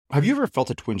Have you ever felt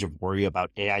a twinge of worry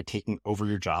about AI taking over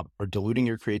your job or diluting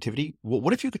your creativity? Well,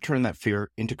 what if you could turn that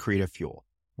fear into creative fuel?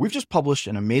 We've just published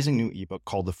an amazing new ebook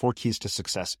called The 4 Keys to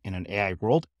Success in an AI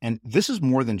World, and this is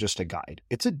more than just a guide.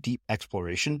 It's a deep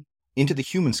exploration into the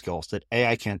human skills that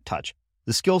AI can't touch,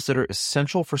 the skills that are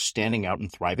essential for standing out and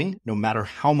thriving, no matter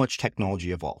how much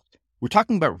technology evolves. We're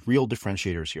talking about real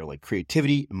differentiators here, like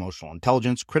creativity, emotional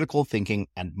intelligence, critical thinking,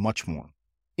 and much more.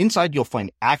 Inside, you'll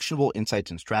find actionable insights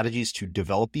and strategies to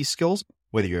develop these skills,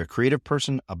 whether you're a creative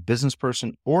person, a business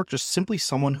person, or just simply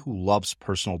someone who loves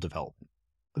personal development.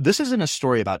 This isn't a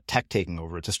story about tech taking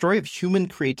over. It's a story of human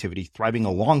creativity thriving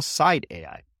alongside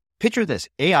AI. Picture this,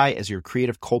 AI as your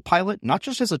creative co-pilot, not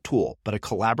just as a tool, but a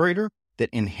collaborator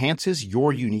that enhances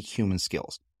your unique human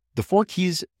skills. The 4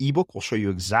 Keys ebook will show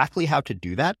you exactly how to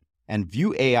do that and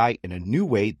view AI in a new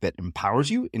way that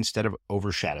empowers you instead of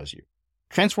overshadows you.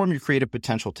 Transform your creative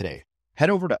potential today. Head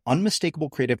over to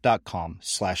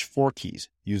unmistakablecreative.com/4keys.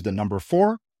 Use the number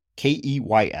 4,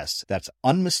 KEYS. That's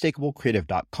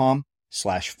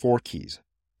unmistakablecreative.com/4keys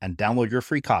and download your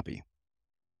free copy.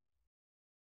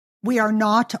 We are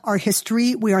not our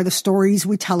history. We are the stories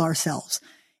we tell ourselves.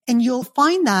 And you'll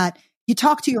find that you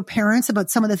talk to your parents about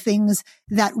some of the things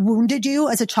that wounded you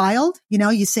as a child. You know,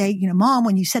 you say, Mom,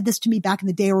 when you said this to me back in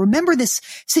the day, or remember this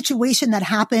situation that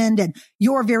happened, and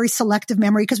your very selective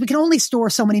memory, because we can only store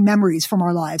so many memories from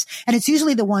our lives. And it's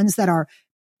usually the ones that are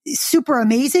super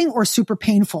amazing or super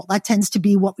painful. That tends to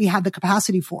be what we have the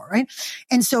capacity for, right?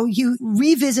 And so you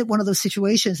revisit one of those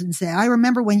situations and say, I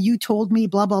remember when you told me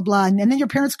blah, blah, blah. And then your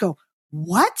parents go,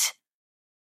 what?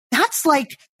 That's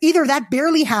like either that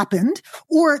barely happened,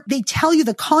 or they tell you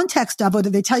the context of it, or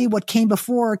they tell you what came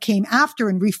before or came after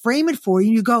and reframe it for you.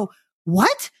 And you go,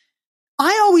 what?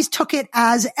 I always took it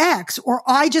as X, or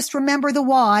I just remember the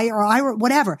Y, or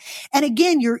whatever. And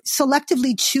again, you're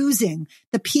selectively choosing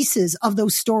the pieces of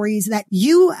those stories that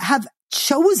you have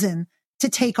chosen to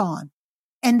take on.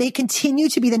 And they continue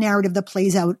to be the narrative that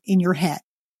plays out in your head.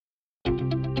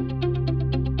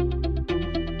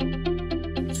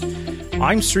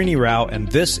 I'm Srini Rao,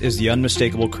 and this is the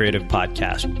Unmistakable Creative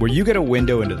Podcast, where you get a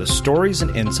window into the stories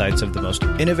and insights of the most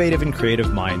innovative and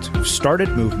creative minds who've started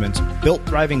movements, built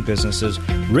thriving businesses,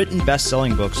 written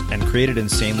best-selling books, and created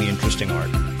insanely interesting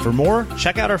art. For more,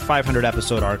 check out our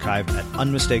 500-episode archive at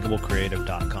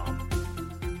unmistakablecreative.com.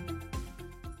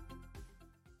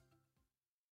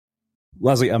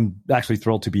 Leslie, I'm actually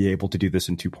thrilled to be able to do this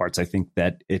in 2 parts. I think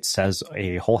that it says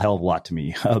a whole hell of a lot to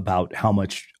me about how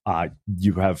much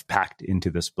you have packed into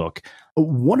this book.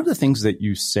 One of the things that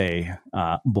you say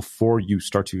before you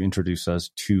start to introduce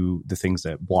us to the things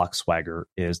that block swagger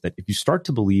is that if you start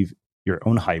to believe your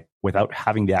own hype without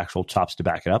having the actual chops to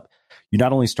back it up, you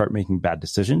not only start making bad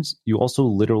decisions, you also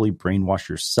literally brainwash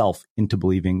yourself into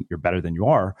believing you're better than you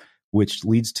are, which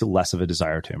leads to less of a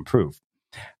desire to improve.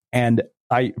 And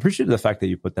I appreciate the fact that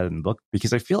you put that in the book,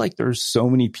 because I feel like there's so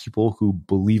many people who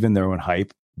believe in their own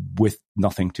hype with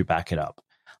nothing to back it up.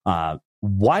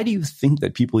 Why do you think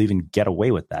that people even get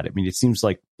away with that? I mean, it seems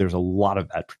like there's a lot of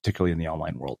that, particularly in the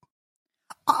online world.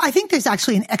 I think there's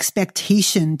actually an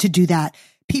expectation to do that.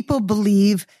 People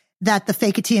believe that the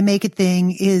fake it till you make it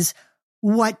thing is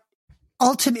what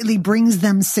ultimately brings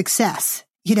them success.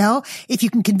 You know, if you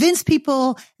can convince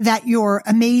people that you're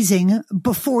amazing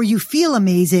before you feel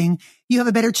amazing, you have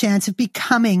a better chance of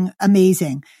becoming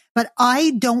amazing. But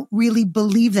I don't really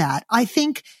believe that. I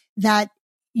think that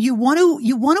you want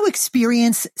to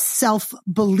experience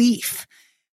self-belief,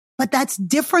 but that's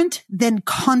different than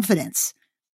confidence.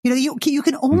 You know, you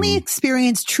can only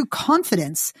experience true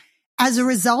confidence as a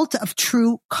result of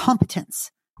true competence.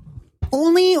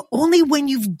 Only when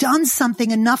you've done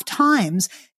something enough times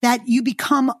that you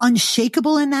become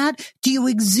unshakable in that, do you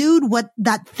exude what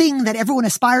that thing that everyone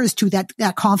aspires to,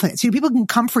 that confidence. You know, people can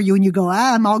come for you and you go,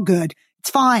 I'm all good. It's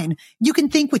fine. You can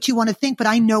think what you want to think, but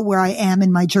I know where I am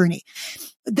in my journey.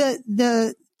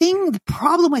 The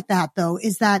problem with that though,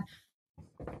 is that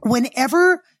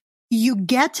whenever you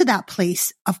get to that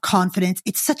place of confidence,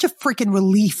 it's such a freaking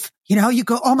relief. You know, you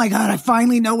go, oh my God, I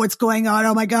finally know what's going on.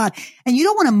 Oh my God. And you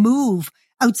don't want to move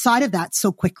outside of that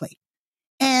so quickly.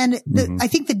 And I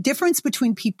think the difference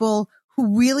between people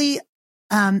who really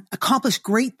accomplish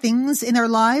great things in their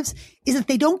lives is that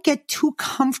they don't get too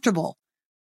comfortable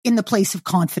in the place of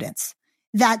confidence,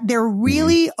 that they're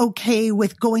really okay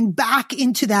with going back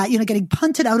into that, you know, getting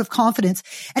punted out of confidence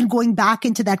and going back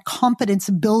into that competence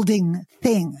building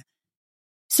thing.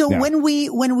 So when we,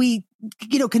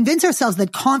 you know, convince ourselves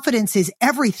that confidence is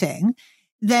everything,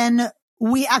 then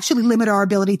we actually limit our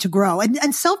ability to grow.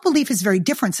 And self-belief is very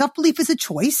different. Self-belief is a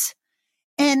choice.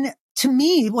 And to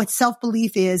me, what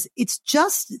self-belief is, it's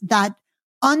just that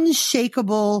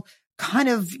unshakable kind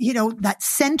of, that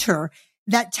center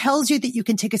that tells you that you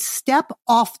can take a step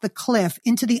off the cliff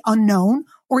into the unknown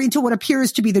or into what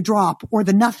appears to be the drop or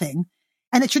the nothing,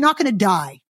 and that you're not going to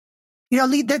die.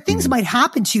 Things might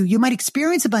happen to you. You might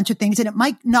experience a bunch of things and it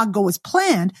might not go as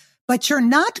planned, but you're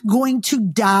not going to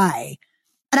die.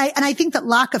 And I think that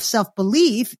lack of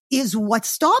self-belief is what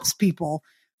stops people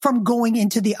from going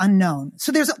into the unknown.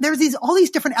 So there's all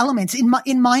these different elements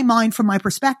in my mind from my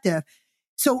perspective.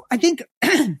 So I think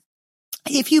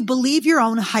if you believe your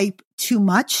own hype too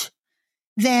much,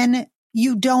 then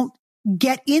you don't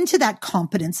get into that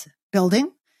confidence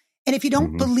building. And if you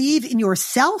don't believe in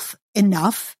yourself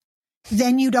enough,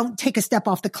 then you don't take a step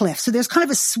off the cliff. So there's kind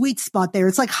of a sweet spot there.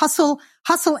 It's like hustle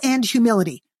and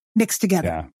humility mixed together.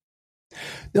 Yeah.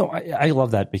 No, I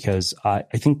love that because I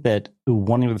think that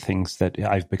one of the things that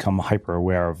I've become hyper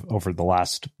aware of over the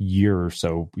last year or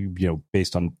so,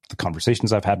 based on the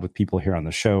conversations I've had with people here on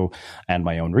the show and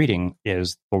my own reading,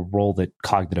 is the role that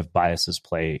cognitive biases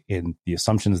play in the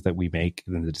assumptions that we make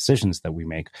and the decisions that we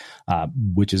make,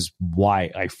 which is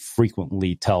why I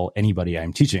frequently tell anybody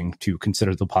I'm teaching to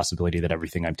consider the possibility that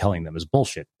everything I'm telling them is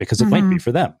bullshit, because it might be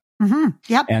for them.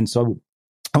 Yep. And so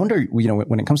I wonder,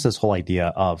 when it comes to this whole idea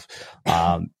of,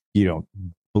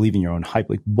 believing your own hype,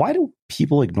 like, why do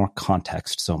people ignore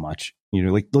context so much?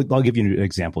 I'll give you an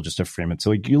example just to frame it.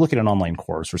 So you look at an online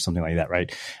course or something like that, right?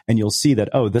 And you'll see that,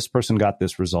 this person got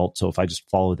this result. So if I just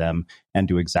follow them and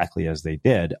do exactly as they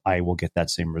did, I will get that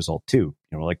same result too.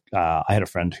 I had a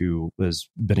friend who has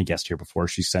been a guest here before.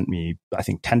 She sent me, I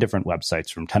think, 10 different websites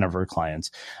from 10 of her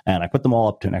clients. And I put them all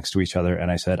up next to each other.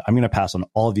 And I said, I'm going to pass on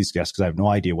all of these guests because I have no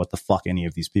idea what the fuck any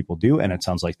of these people do. And it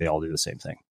sounds like they all do the same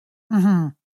thing.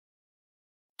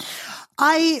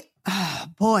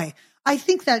 I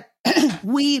think that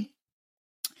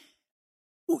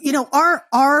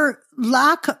our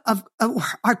lack of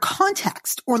our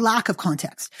context or lack of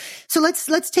context. So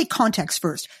let's take context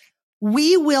first.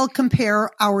 We will compare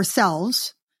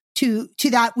ourselves to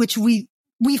that which we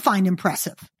find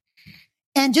impressive.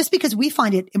 And just because we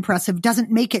find it impressive doesn't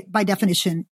make it by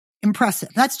definition impressive.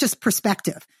 That's just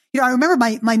perspective. I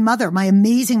remember my mother, my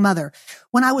amazing mother,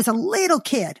 when I was a little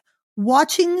kid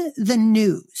watching the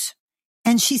news,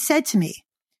 and she said to me,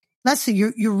 Leslie,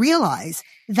 you realize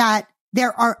that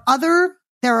there are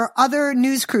other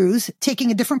news crews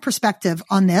taking a different perspective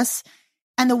on this.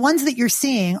 And the ones that you're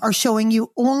seeing are showing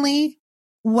you only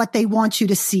what they want you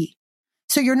to see.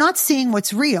 So you're not seeing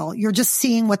what's real. You're just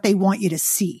seeing what they want you to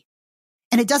see.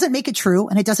 And it doesn't make it true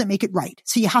and it doesn't make it right.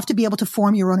 So you have to be able to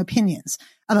form your own opinions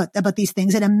about these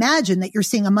things and imagine that you're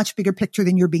seeing a much bigger picture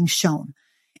than you're being shown.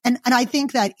 And I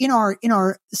think that in our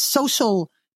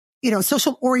social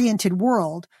oriented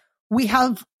world, we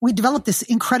developed this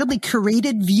incredibly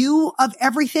curated view of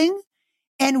everything,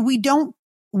 and we don't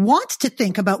want to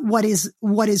think about what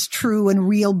is true and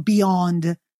real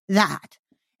beyond that.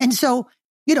 And so,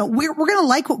 we're going to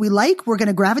like what we like. We're going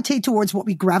to gravitate towards what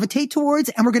we gravitate towards,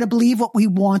 and we're going to believe what we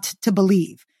want to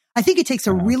believe. I think it takes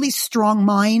a really strong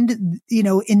mind,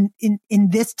 in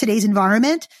this today's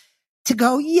environment to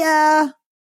go, yeah,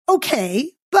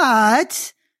 okay,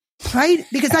 but right?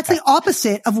 Because that's the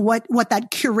opposite of what that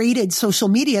curated social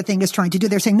media thing is trying to do.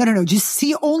 They're saying, no, just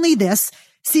see only this,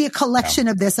 see a collection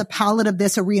of this, a palette of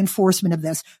this, a reinforcement of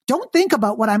this. Don't think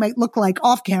about what I might look like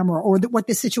off camera or what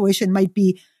this situation might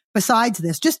be besides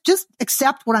this. Just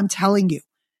accept what I'm telling you.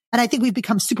 And I think we've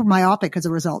become super myopic as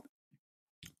a result.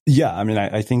 Yeah. I mean,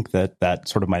 I think that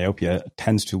sort of myopia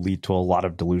tends to lead to a lot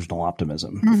of delusional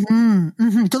optimism.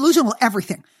 Delusional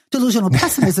everything. Delusional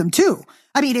pessimism too.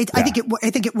 I mean, I think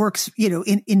it works,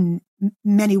 in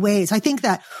many ways. I think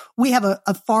that we have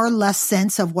a far less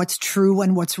sense of what's true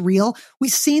and what's real.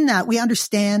 We've seen that. We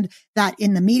understand that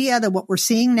in the media, that what we're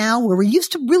seeing now, where we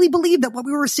used to really believe that what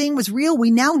we were seeing was real,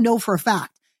 we now know for a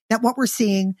fact that what we're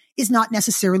seeing is not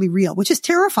necessarily real, which is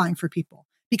terrifying for people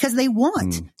because they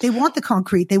want the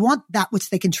concrete. They want that which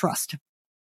they can trust.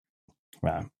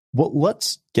 Wow. Well,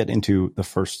 let's get into the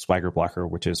first swagger blocker,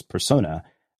 which is persona.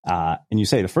 And you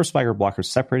say the first swagger blocker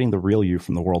separating the real you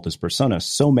from the world is persona.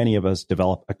 So many of us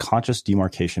develop a conscious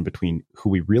demarcation between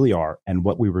who we really are and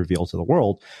what we reveal to the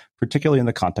world, particularly in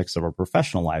the context of our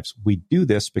professional lives. We do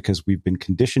this because we've been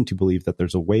conditioned to believe that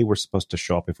there's a way we're supposed to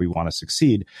show up if we want to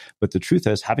succeed. But the truth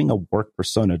is, having a work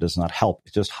persona does not help.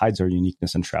 It just hides our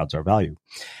uniqueness and shrouds our value.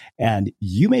 And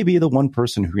you may be the one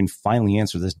person who can finally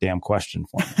answer this damn question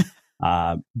for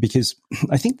me. Because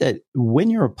I think that when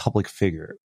you're a public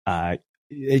figure,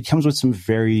 it comes with some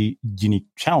very unique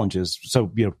challenges. So,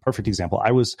 perfect example.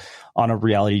 I was on a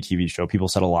reality TV show. People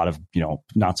said a lot of,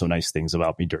 not so nice things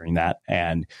about me during that.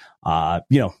 And,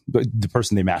 the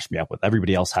person they matched me up with,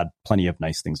 everybody else had plenty of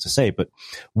nice things to say. But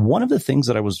one of the things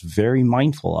that I was very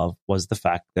mindful of was the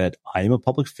fact that I am a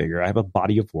public figure. I have a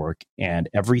body of work, and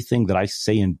everything that I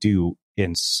say and do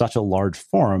in such a large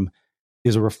forum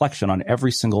is a reflection on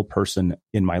every single person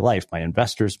in my life, my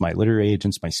investors, my literary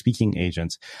agents, my speaking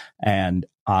agents. And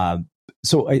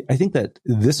so I think that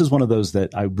this is one of those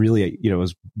that I really,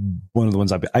 is one of the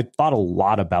ones I thought a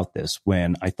lot about this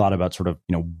when I thought about sort of,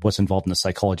 what's involved in the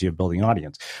psychology of building an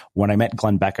audience. When I met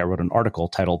Glenn Beck, I wrote an article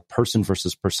titled Person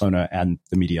versus Persona and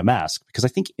the Media Mask, because I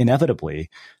think inevitably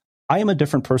I am a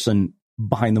different person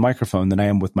behind the microphone than I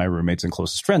am with my roommates and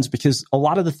closest friends, because a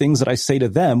lot of the things that I say to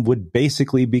them would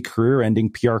basically be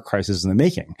career-ending PR crisis in the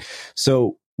making.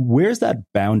 So where's that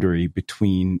boundary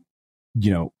between,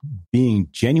 being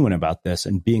genuine about this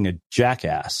and being a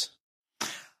jackass?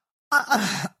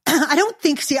 I don't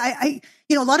think, a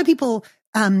lot of people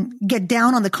get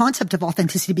down on the concept of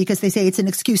authenticity because they say it's an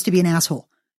excuse to be an asshole.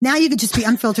 Now you can just be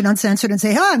unfiltered, uncensored and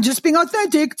say, I'm just being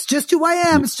authentic. It's just who I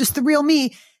am. It's just the real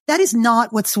me. That is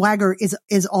not what swagger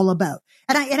is all about.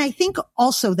 And I think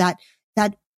also that,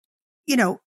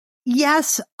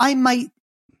 yes,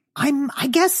 I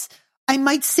guess I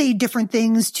might say different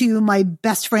things to my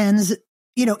best friends,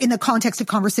 in the context of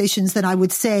conversations that I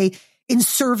would say in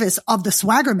service of the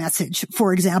swagger message,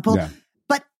 for example. Yeah.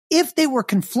 But if they were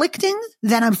conflicting,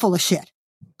 then I'm full of shit.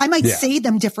 I might say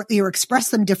them differently or express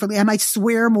them differently. I might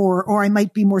swear more, or I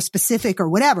might be more specific or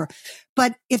whatever.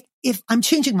 But if I'm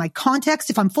changing my context,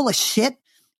 if I'm full of shit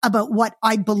about what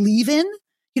I believe in,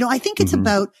 I think it's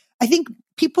I think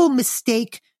people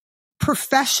mistake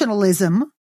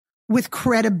professionalism with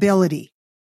credibility.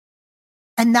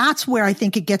 And that's where I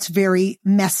think it gets very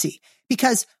messy,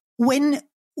 because and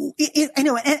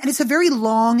it's a very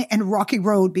long and rocky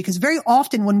road, because very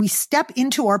often when we step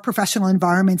into our professional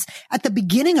environments at the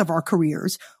beginning of our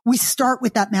careers, we start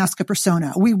with that mask of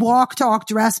persona. We walk, talk,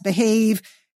 dress, behave,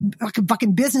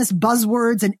 fucking business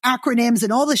buzzwords and acronyms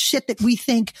and all the shit that we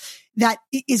think that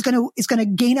is going to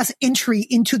gain us entry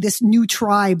into this new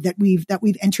tribe that we've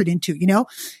entered into,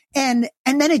 and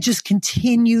then it just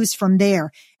continues from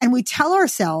there. And we tell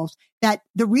ourselves that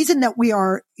the reason that we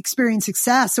are experiencing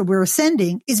success or we're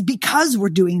ascending is because we're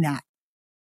doing that.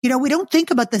 We don't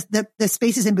think about the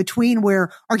spaces in between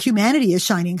where our humanity is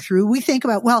shining through. We think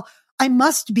about, well, I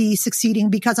must be succeeding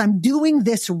because I'm doing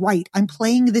this right. I'm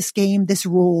playing this game, this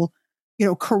role,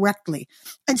 correctly.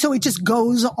 And so it just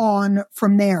goes on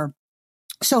from there.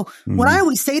 So what I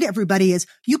always say to everybody is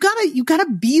you gotta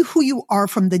be who you are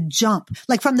from the jump.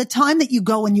 Like from the time that you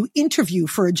go and you interview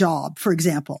for a job, for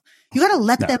example, you gotta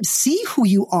let them see who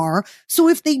you are. So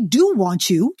if they do want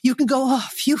you, you can go, oh,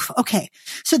 phew, okay.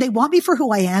 So they want me for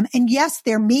who I am. And yes,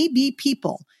 there may be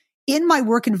people in my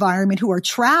work environment who are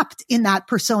trapped in that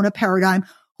persona paradigm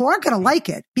who aren't going to like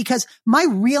it, because my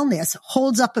realness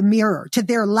holds up a mirror to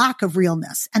their lack of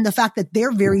realness and the fact that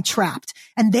they're very trapped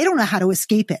and they don't know how to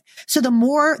escape it. So the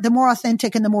more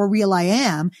authentic and the more real I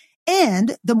am,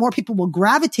 and the more people will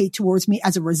gravitate towards me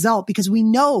as a result, because we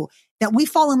know that we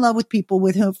fall in love with people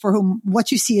for whom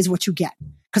what you see is what you get,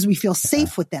 because we feel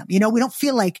safe with them. We don't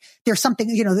feel like there's something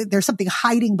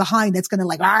hiding behind that's going to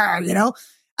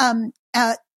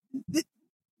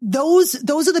those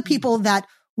are the people that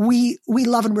we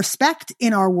love and respect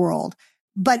in our world.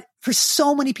 But for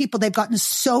so many people, they've gotten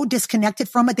so disconnected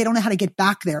from it. They don't know how to get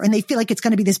back there, and they feel like it's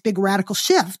going to be this big radical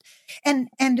shift. And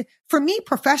for me,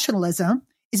 professionalism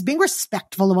is being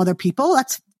respectful of other people.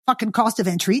 That's fucking cost of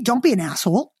entry. Don't be an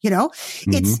asshole.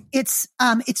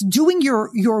 It's doing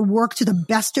your work to the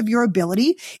best of your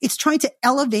ability. It's trying to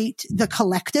elevate the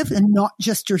collective and not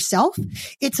just yourself.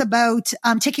 It's about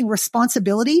taking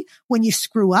responsibility when you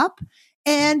screw up.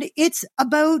 And it's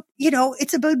about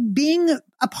being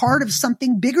a part of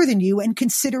something bigger than you and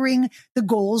considering the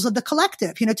goals of the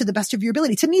collective, to the best of your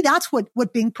ability. To me, that's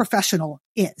what being professional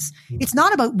is. It's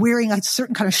not about wearing a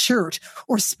certain kind of shirt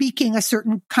or speaking a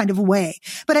certain kind of way.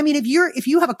 But I mean, if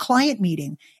you have a client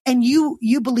meeting and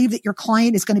you believe that your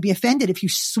client is going to be offended if you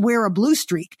swear a blue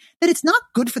streak, then it's not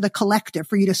good for the collective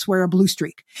for you to swear a blue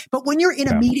streak. But when you're in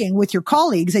a meeting with your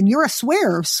colleagues and you're a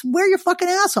swear your fucking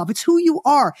ass off. It's who you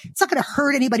are. It's not going to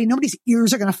hurt anybody. Nobody's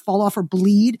ears are going to fall off or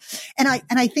bleed.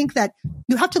 And I think that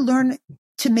you have to learn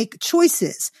to make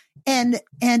choices. And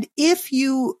if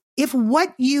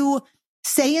what you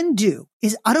say and do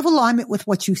is out of alignment with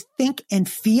what you think and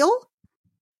feel,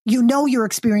 you're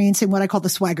experiencing what I call the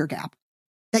swagger gap,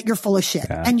 that you're full of shit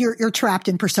and you're trapped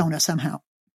in persona somehow.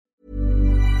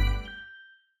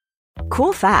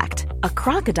 Cool fact, a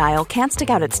crocodile can't stick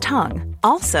out its tongue.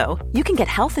 Also, you can get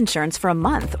health insurance for a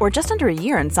month or just under a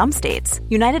year in some states.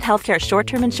 United Healthcare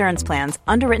short-term insurance plans,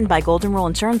 underwritten by Golden Rule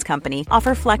Insurance Company,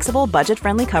 offer flexible,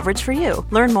 budget-friendly coverage for you.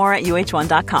 Learn more at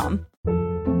UH1.com.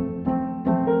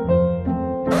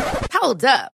 Hold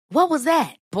up. What was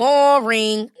that?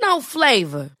 Boring. No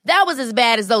flavor. That was as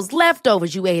bad as those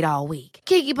leftovers you ate all week.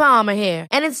 Keke Palmer here.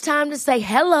 And it's time to say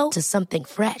hello to something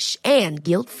fresh and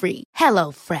guilt-free.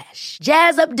 Hello Fresh.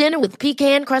 Jazz up dinner with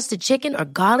pecan-crusted chicken or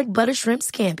garlic butter shrimp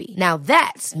scampi. Now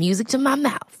that's music to my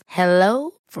mouth.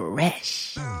 Hello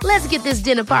Fresh. Let's get this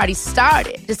dinner party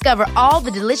started. Discover all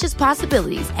the delicious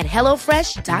possibilities at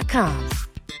HelloFresh.com.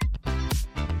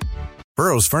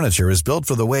 Burrow's furniture is built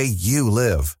for the way you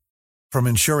live. From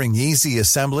ensuring easy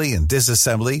assembly and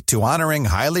disassembly to honoring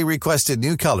highly requested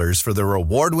new colors for their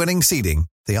award-winning seating,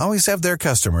 they always have their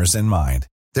customers in mind.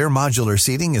 Their modular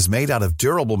seating is made out of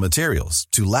durable materials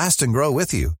to last and grow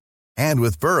with you. And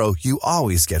with Burrow, you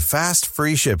always get fast,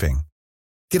 free shipping.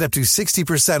 Get up to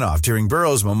 60% off during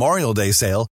Burrow's Memorial Day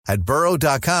sale at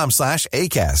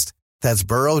burrow.com/ACAST. That's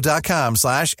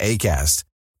burrow.com/ACAST.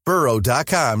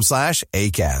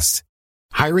 burrow.com/ACAST.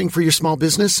 Hiring for your small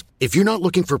business? If you're not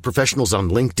looking for professionals on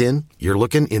LinkedIn, you're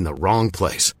looking in the wrong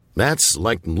place. That's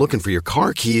like looking for your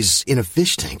car keys in a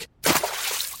fish tank.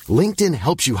 LinkedIn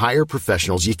helps you hire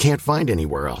professionals you can't find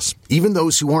anywhere else, even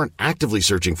those who aren't actively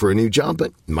searching for a new job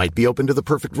but might be open to the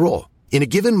perfect role. In a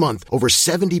given month, over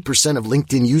 70% of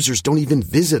LinkedIn users don't even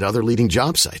visit other leading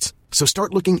job sites. So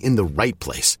start looking in the right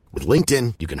place. With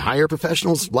LinkedIn, you can hire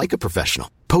professionals like a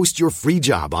professional. Post your free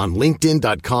job on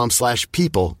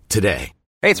linkedin.com/people today.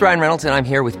 Hey, it's Ryan Reynolds, and I'm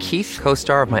here with Keith,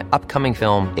 co-star of my upcoming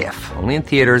film, If, only in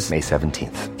theaters May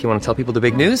 17th. Do you want to tell people the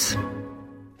big news?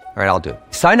 All right, I'll do it.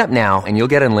 Sign up now and you'll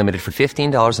get unlimited for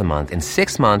 $15 a month and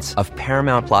 6 months of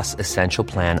Paramount Plus Essential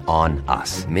Plan on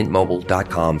us.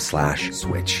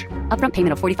 MintMobile.com/switch. Upfront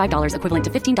payment of $45 equivalent to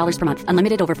 $15 per month.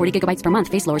 Unlimited over 40 gigabytes per month.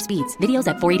 Face lower speeds. Videos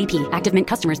at 480p. Active Mint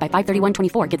customers by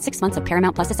 531.24 get 6 months of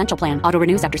Paramount Plus Essential Plan. Auto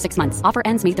renews after 6 months. Offer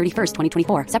ends May 31st,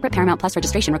 2024. Separate Paramount Plus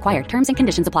registration required. Terms and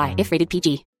conditions apply if rated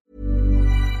PG.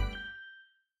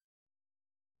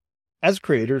 As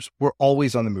creators, we're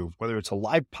always on the move. Whether it's a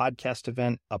live podcast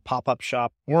event, a pop-up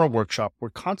shop, or a workshop, we're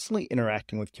constantly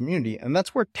interacting with community, and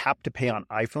that's where Tap to Pay on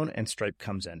iPhone and Stripe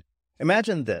comes in.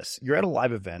 Imagine this. You're at a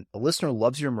live event, a listener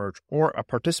loves your merch, or a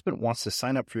participant wants to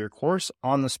sign up for your course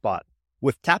on the spot.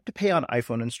 With Tap to Pay on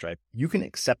iPhone and Stripe, you can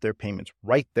accept their payments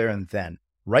right there and then,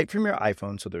 right from your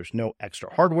iPhone, so there's no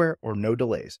extra hardware or no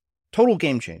delays. Total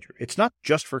game changer. It's not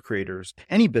just for creators.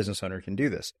 Any business owner can do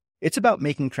this. It's about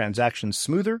making transactions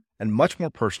smoother and much more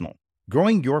personal,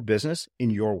 growing your business in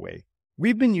your way.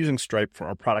 We've been using Stripe for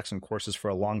our products and courses for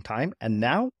a long time, and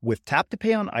now with Tap to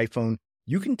Pay on iPhone,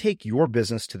 you can take your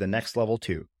business to the next level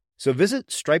too. So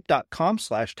visit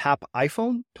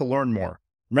stripe.com/tapiphone to learn more.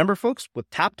 Remember, folks, with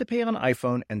Tap to Pay on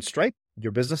iPhone and Stripe,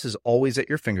 your business is always at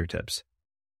your fingertips.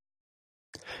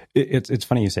 It's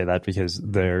funny you say that, because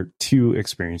there are two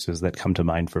experiences that come to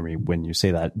mind for me when you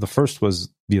say that. The first was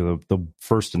the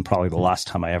first and probably the last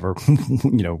time I ever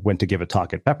went to give a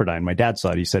talk at Pepperdine. My dad saw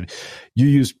it. He said, "You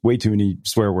use way too many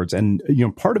swear words." And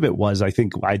part of it was, I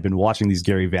think I'd been watching these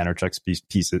Gary Vaynerchuk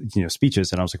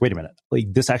speeches, and I was like, wait a minute,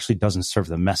 like this actually doesn't serve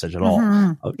the message at all.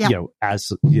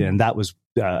 Mm-hmm. And that was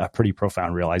a pretty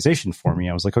profound realization for me.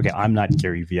 I was like, okay, I'm not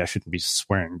Gary V. I shouldn't be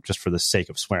swearing just for the sake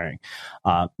of swearing.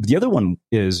 The other one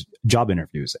is job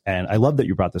interviews. And I love that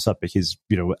you brought this up, because,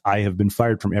 I have been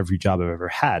fired from every job I've ever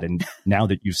had. And now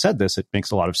that you've said this, it makes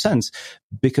a lot of sense,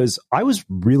 because I was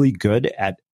really good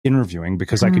at interviewing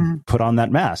because I could put on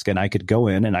that mask and I could go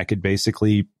in and I could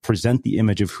basically present the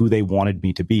image of who they wanted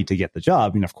me to be to get the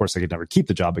job. And of course, I could never keep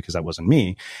the job because that wasn't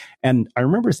me. And I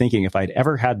remember thinking, if I'd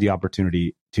ever had the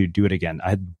opportunity to do it again,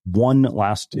 I had one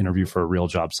last interview for a real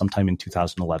job sometime in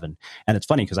 2011. And it's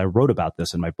funny because I wrote about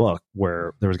this in my book,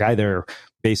 where there was a guy there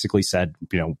basically said,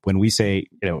 when we say,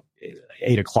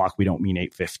 8 o'clock, we don't mean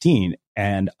 8:15.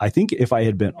 And I think if I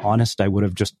had been honest, I would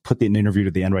have just put the interview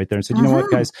to the end right there and said, you know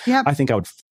what, guys, I think I would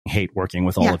hate working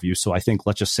with all of you. So I think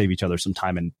let's just save each other some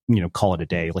time and, call it a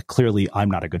day. Like, clearly I'm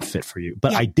not a good fit for you,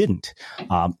 but I didn't.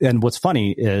 And what's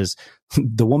funny is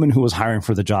the woman who was hiring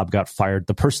for the job got fired.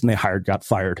 The person they hired got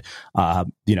fired,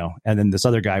 and then this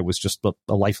other guy was just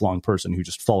a lifelong person who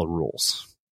just followed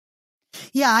rules.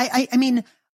 Yeah. I mean,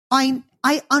 I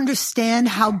understand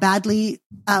how badly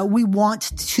we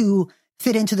want to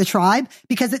fit into the tribe,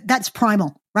 because that's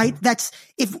primal, right? That's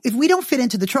if we don't fit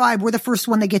into the tribe, we're the first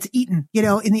one that gets eaten,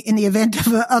 in the event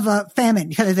of a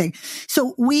famine kind of thing.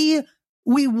 So we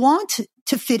we want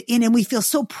to fit in, and we feel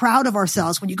so proud of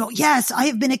ourselves when you go, yes, I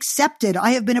have been accepted.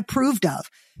 I have been approved of.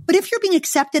 But if you're being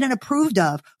accepted and approved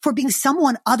of for being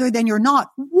someone other than you're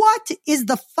not, what is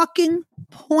the fucking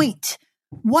point?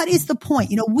 What is the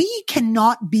point? We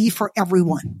cannot be for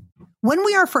everyone. When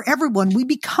we are for everyone, we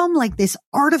become like this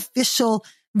artificial,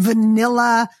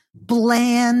 vanilla,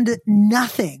 bland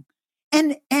nothing.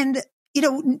 And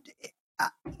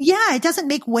it doesn't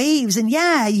make waves. And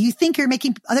you think you're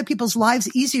making other people's lives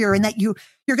easier and that you're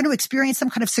going to experience some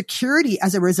kind of security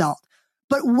as a result.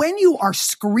 But when you are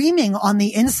screaming on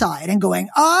the inside and going,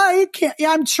 I can't,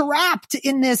 I'm trapped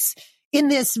in this,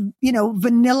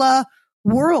 vanilla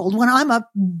world, when I'm a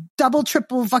double,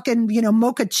 triple fucking,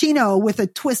 mochaccino with a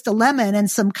twist of lemon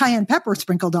and some cayenne pepper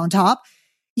sprinkled on top,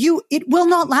 it will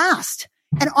not last.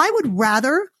 And I would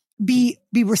rather be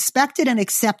respected and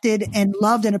accepted and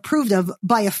loved and approved of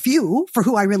by a few for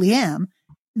who I really am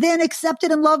than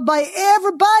accepted and loved by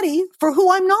everybody for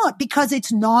who I'm not, because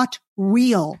it's not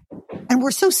real. And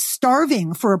we're so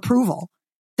starving for approval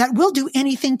that we'll do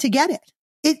anything to get it.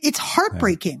 It's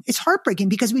heartbreaking. It's heartbreaking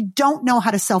because we don't know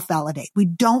how to self-validate. We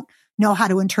don't know how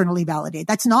to internally validate.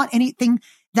 That's not anything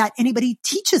that anybody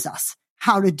teaches us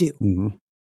how to do. Mm-hmm.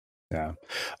 Yeah.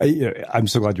 I'm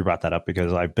so glad you brought that up,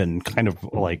 because I've been kind of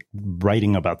like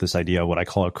writing about this idea of what I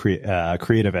call a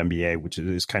creative MBA, which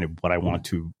is kind of what I want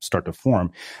to start to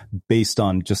form based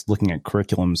on just looking at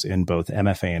curriculums in both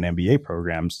MFA and MBA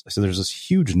programs. So there's this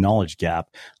huge knowledge gap,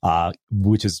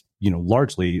 which is,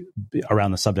 largely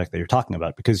around the subject that you're talking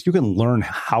about, because you can learn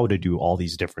how to do all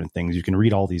these different things. You can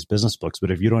read all these business books, but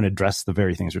if you don't address the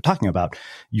very things you're talking about,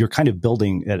 you're kind of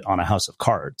building it on a house of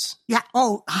cards. Yeah.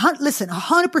 Oh, listen,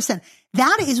 100%.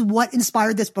 That is what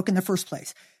inspired this book in the first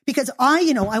place. Because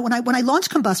when I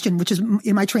launched Combustion, which is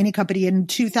in my training company in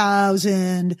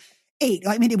 2008,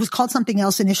 it was called something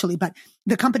else initially, but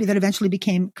the company that eventually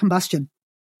became Combustion.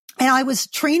 And I was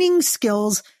training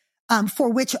skills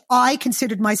for which I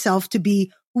considered myself to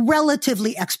be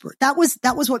relatively expert. That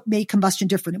was what made Combustion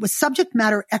different. It was subject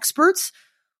matter experts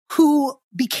who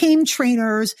became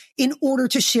trainers in order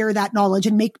to share that knowledge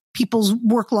and make people's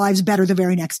work lives better the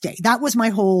very next day. That was my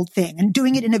whole thing, and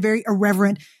doing it in a very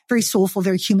irreverent, very soulful,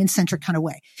 very human-centric kind of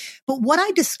way. But what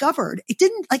I discovered, it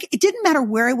didn't matter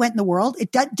where I went in the world.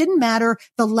 It didn't matter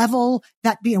the level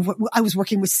that, I was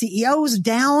working with CEOs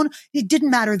down. It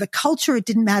didn't matter the culture. It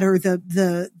didn't matter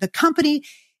the company.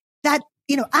 That,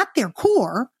 at their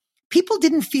core, people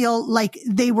didn't feel like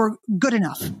they were good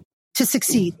enough to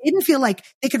succeed. They didn't feel like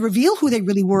they could reveal who they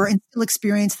really were and still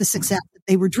experience the success that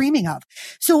they were dreaming of.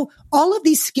 So all of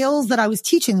these skills that I was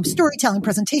teaching them, storytelling,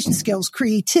 presentation skills,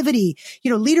 creativity,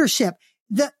 leadership,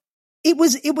 it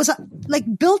was like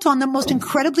built on the most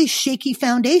incredibly shaky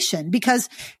foundation, because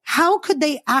how could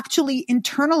they actually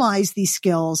internalize these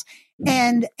skills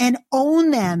and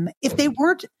own them if they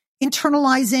weren't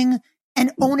internalizing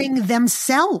and owning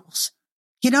themselves?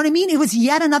 You know what I mean? It was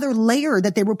yet another layer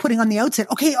that they were putting on the outset.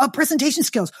 Okay, presentation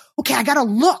skills. Okay, I got to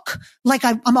look like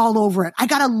I'm all over it. I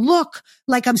got to look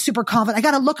like I'm super confident. I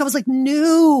got to look. I was like,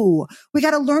 no, we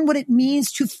got to learn what it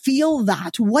means to feel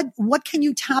that. What can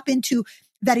you tap into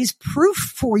that is proof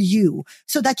for you,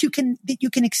 so that you can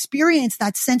experience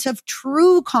that sense of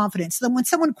true confidence. So that when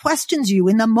someone questions you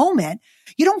in the moment,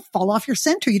 you don't fall off your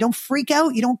center. You don't freak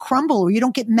out. You don't crumble, or you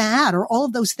don't get mad, or all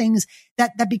of those things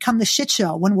that become the shit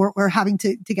show when we're having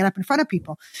to get up in front of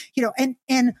people,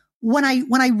 and when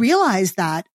I realized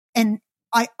that, and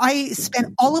I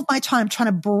spent all of my time trying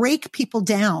to break people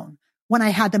down when I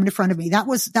had them in front of me. That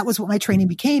was what my training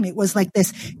became. It was like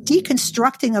this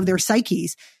deconstructing of their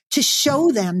psyches to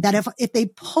show them that if they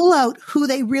pull out who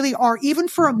they really are, even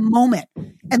for a moment,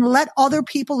 and let other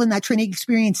people in that training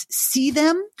experience see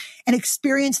them and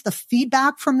experience the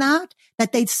feedback from that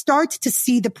they'd start to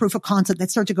see the proof of concept. They'd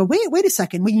start to go, wait a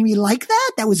second. When you like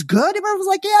that? That was good. Everyone was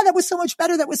like, yeah, that was so much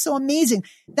better. That was so amazing.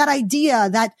 That idea,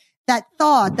 that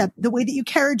thought, that the way that you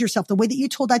carried yourself, the way that you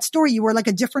told that story, you were like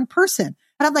a different person.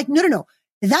 And I'm like, no.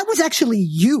 That was actually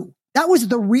you. That was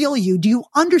the real you. Do you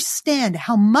understand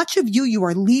how much of you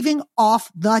are leaving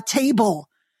off the table?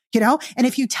 And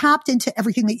if you tapped into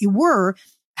everything that you were,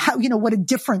 what a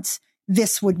difference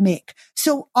this would make.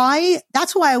 So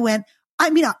that's why I went,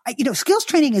 skills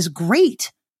training is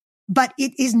great, but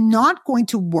it is not going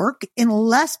to work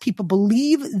unless people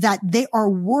believe that they are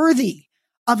worthy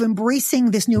of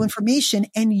embracing this new information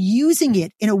and using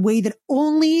it in a way that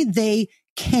only they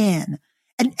can.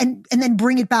 And then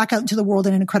bring it back out into the world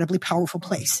in an incredibly powerful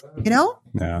place,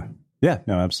 Yeah. Yeah,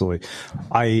 no, absolutely.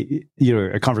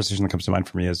 A conversation that comes to mind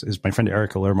for me is my friend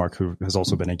Erica Lermark, who has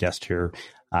also been a guest here.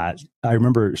 I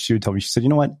remember she would tell me, she said, you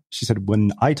know what? She said,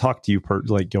 when I talk to you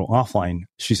offline,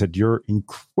 she said, you're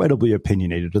incredibly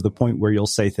opinionated to the point where you'll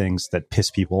say things that piss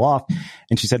people off.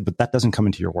 And she said, but that doesn't come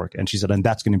into your work. And she said, and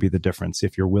that's going to be the difference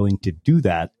if you're willing to do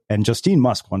that. And Justine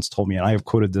Musk once told me, and I have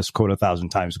quoted this quote 1,000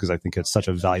 times because I think it's such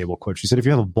a valuable quote. She said, if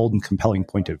you have a bold and compelling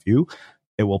point of view,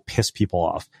 it will piss people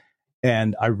off.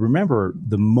 And I remember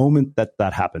the moment that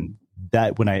happened,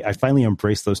 that when I finally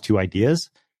embraced those two ideas,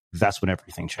 that's when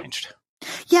everything changed.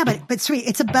 Yeah, but Sri,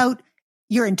 it's about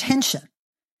your intention.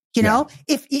 You know,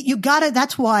 if you gotta,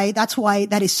 that's why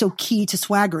that is so key to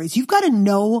swagger is you've got to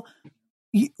know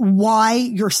why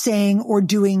you're saying or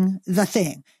doing the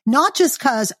thing, not just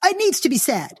because it needs to be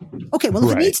said. Okay, well,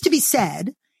 if it needs to be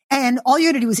said and all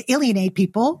you're going to do is alienate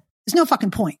people, there's no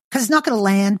fucking point because it's not going to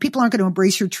land. People aren't going to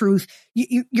embrace your truth.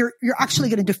 You're actually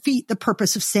going to defeat the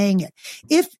purpose of saying it.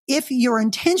 If your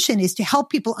intention is to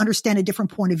help people understand a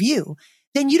different point of view,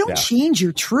 then you don't change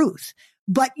your truth,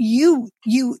 but you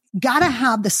got to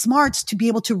have the smarts to be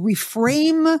able to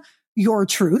reframe your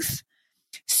truth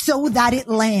so that it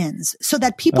lands, so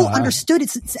that people understand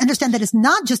that it's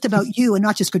not just about you and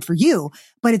not just good for you,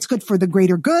 but it's good for the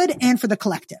greater good and for the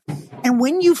collective. And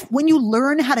when you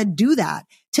learn how to do that,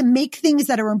 to make things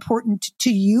that are important to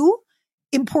you,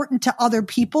 important to other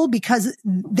people because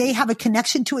they have a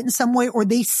connection to it in some way, or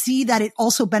they see that it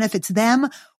also benefits them,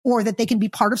 or that they can be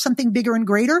part of something bigger and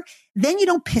greater, then you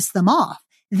don't piss them off.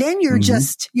 Then you're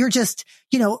just,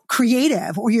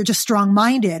 creative, or you're just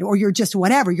strong-minded, or you're just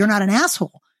whatever. You're not an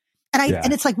asshole.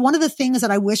 And it's like one of the things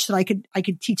that I wish that I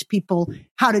could teach people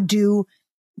how to do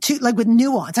with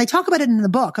nuance. I talk about it in the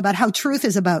book about how truth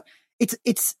is about,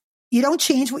 it's, you don't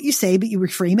change what you say, but you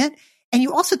reframe it. And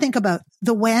you also think about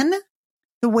the when,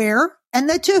 the where, and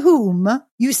the to whom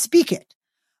you speak it.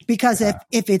 Because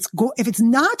if it's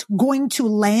not going to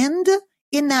land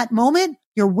in that moment,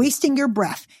 you're wasting your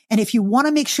breath. And if you want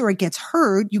to make sure it gets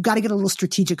heard, you got to get a little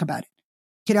strategic about it.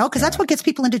 Because that's what gets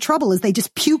people into trouble is they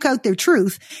just puke out their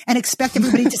truth and expect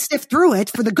everybody to sift through it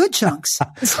for the good chunks.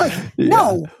 It's like,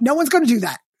 no one's going to do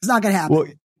that. It's not going to happen. Well,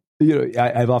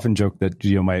 I've often joked that,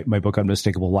 my book,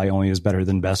 Unmistakable Why Only is Better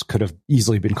Than Best, could have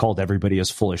easily been called Everybody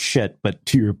is Full of Shit. But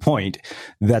to your point,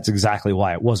 that's exactly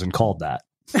why it wasn't called that.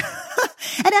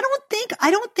 And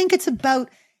I don't think it's about,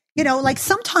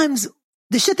 sometimes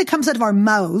the shit that comes out of our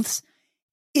mouths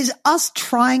is us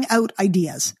trying out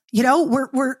ideas.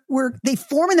 They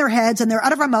form in their heads and they're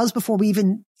out of our mouths before we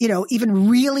even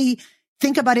really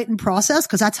think about it and process,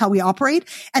 because that's how we operate.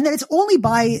 And then it's only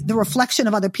by the reflection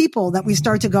of other people that we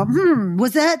start to go,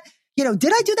 was that, did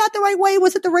I do that the right way?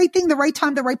 Was it the right thing, the right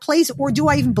time, the right place? Or do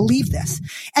I even believe this?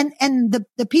 And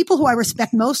the people who I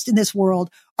respect most in this world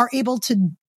are able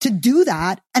to do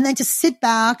that, and then to sit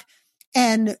back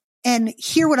and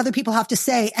hear what other people have to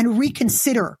say and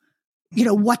reconsider,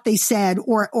 what they said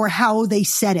or how they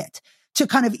said it, to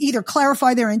kind of either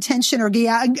clarify their intention or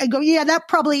that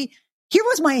probably, here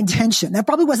was my intention. That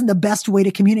probably wasn't the best way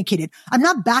to communicate it. I'm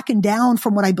not backing down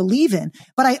from what I believe in,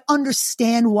 but I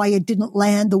understand why it didn't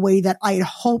land the way that I had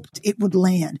hoped it would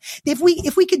land. If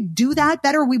we could do that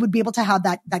better, we would be able to have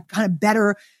that kind of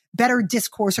better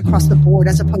discourse across the board,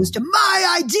 as opposed to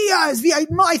my idea is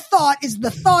my thought is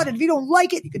the thought. And if you don't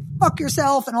like it, you can fuck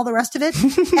yourself and all the rest of it.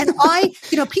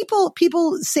 And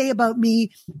people say about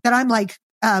me that I'm like,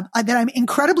 that I'm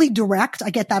incredibly direct.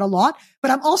 I get that a lot, but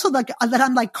I'm also that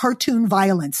I'm like cartoon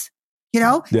violence,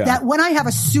 that when I have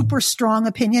a super strong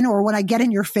opinion or when I get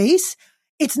in your face,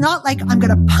 it's not like I'm going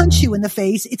to punch you in the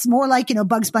face. It's more like,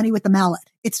 Bugs Bunny with the mallet.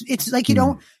 It's like it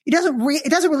doesn't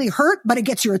really hurt, but it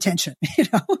gets your attention,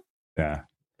 Yeah.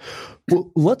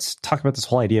 Well, let's talk about this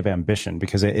whole idea of ambition,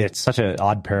 because it's such an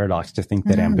odd paradox to think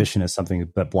that ambition is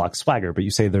something that blocks swagger. But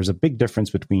you say there's a big difference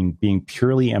between being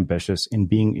purely ambitious and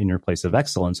being in your place of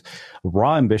excellence.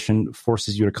 Raw ambition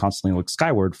forces you to constantly look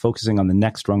skyward, focusing on the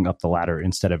next rung up the ladder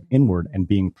instead of inward, and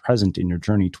being present in your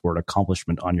journey toward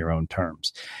accomplishment on your own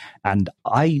terms. And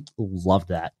I love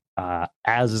that.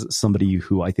 As somebody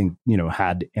who I think,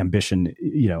 had ambition,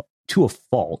 to a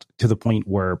fault, to the point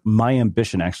where my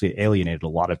ambition actually alienated a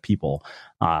lot of people.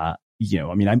 I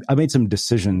made some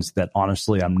decisions that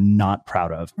honestly I'm not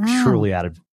proud of, purely out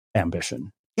of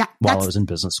ambition. Yeah, while I was in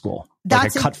business school, I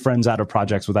cut friends out of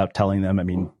projects without telling them.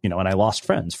 And I lost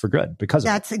friends for good because of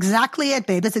it. That's exactly it,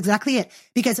 babe. That's exactly it.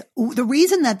 Because the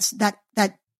reason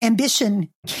that ambition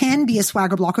can be a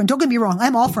swagger blocker, and don't get me wrong,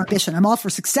 I'm all for ambition. I'm all for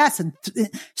success and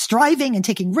striving and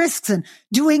taking risks and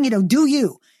doing, do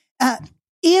you.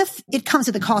 If it comes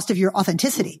at the cost of your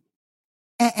authenticity,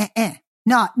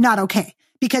 not okay.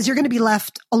 because you're going to be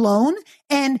left alone,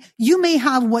 and you may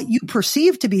have what you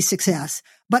perceive to be success,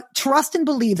 but trust and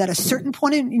believe that at a certain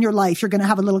point in your life, you're going to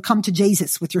have a little come to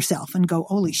Jesus with yourself and go,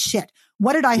 holy shit,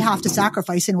 what did I have to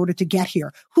sacrifice in order to get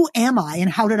here? Who am I and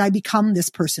how did I become this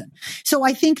person? So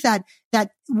I think that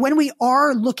when we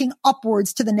are looking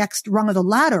upwards to the next rung of the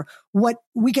ladder, what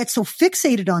we get so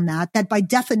fixated on that by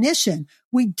definition,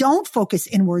 we don't focus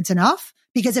inwards enough,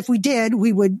 because if we did,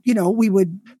 we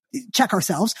would check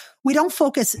ourselves. We don't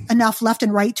focus enough left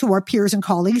and right to our peers and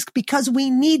colleagues because we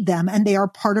need them and they are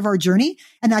part of our journey.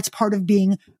 And that's part of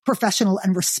being professional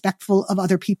and respectful of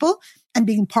other people and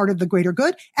being part of the greater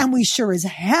good. And we sure as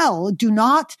hell do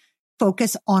not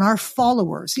focus on our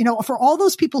followers. For all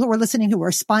those people who are listening who are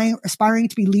aspiring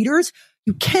to be leaders,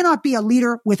 you cannot be a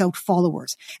leader without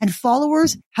followers. And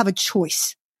followers have a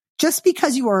choice. Just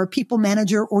because you are a people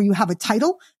manager or you have a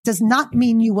title does not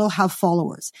mean you will have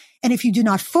followers. And if you do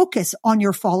not focus on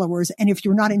your followers and if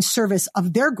you're not in service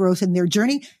of their growth and their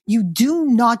journey, you do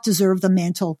not deserve the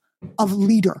mantle of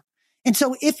leader. And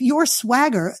so if your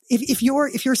swagger, if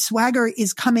your swagger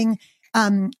is coming,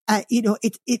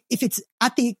 if it's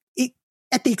at the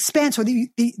expense or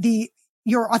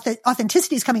your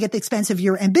authenticity is coming at the expense of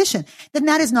your ambition, then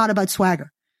that is not about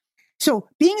swagger. So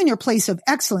being in your place of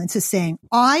excellence is saying,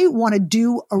 I want to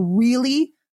do a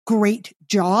really great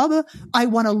job. I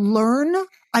want to learn.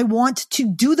 I want to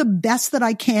do the best that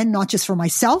I can, not just for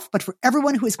myself, but for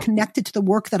everyone who is connected to the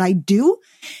work that I do.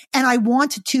 And I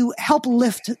want to help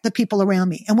lift the people around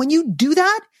me. And when you do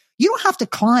that, you don't have to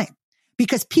climb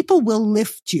because people will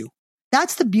lift you.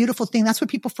 That's the beautiful thing. That's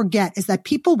what people forget, is that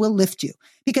people will lift you.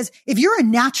 Because if you're a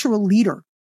natural leader,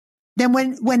 then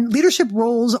when leadership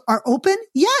roles are open,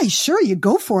 yeah, sure, you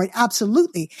go for it.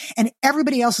 Absolutely. And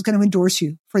everybody else is going to endorse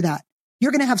you for that.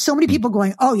 You're going to have so many people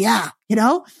going, oh yeah,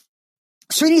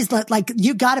 Srini's like,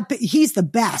 he's the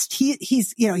best.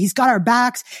 He's got our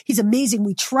backs. He's amazing.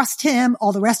 We trust him,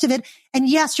 all the rest of it. And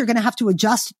yes, you're going to have to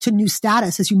adjust to new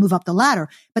status as you move up the ladder,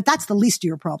 but that's the least of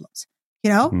your problems,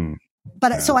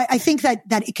 But so I think that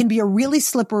it can be a really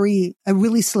slippery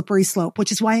slope,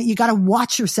 which is why you got to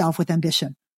watch yourself with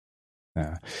ambition.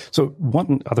 Yeah. So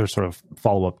one other sort of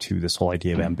follow-up to this whole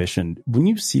idea of ambition, when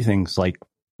you see things like,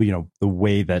 the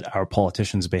way that our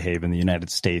politicians behave in the United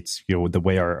States, the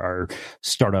way our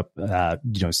startup,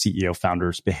 CEO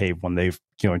founders behave when they've,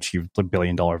 achieved $1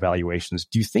 billion valuations,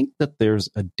 do you think that there's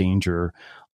a danger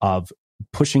of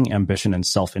pushing ambition and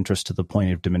self-interest to the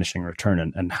point of diminishing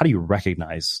return? And how do you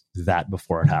recognize that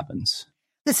before it happens?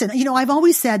 Listen, I've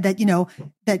always said that,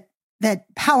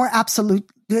 that power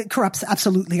corrupts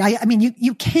absolutely. I mean,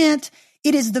 you can't,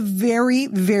 it is the very,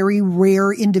 very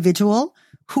rare individual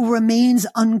who remains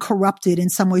uncorrupted in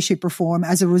some way, shape, or form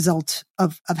as a result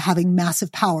of having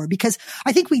massive power. Because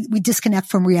I think we disconnect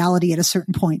from reality at a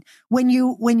certain point. When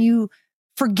you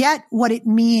forget what it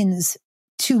means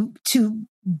to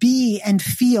be and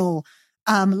feel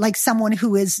like someone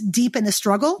who is deep in the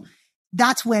struggle,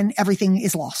 that's when everything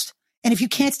is lost. And if you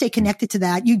can't stay connected to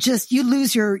that, you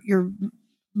lose your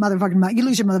motherfucking mind. You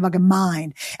lose your motherfucking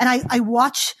mind. And I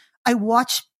watch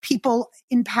people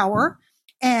in power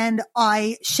and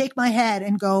I shake my head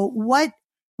and go,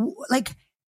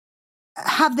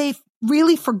 have they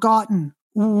really forgotten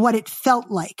what it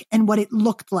felt like and what it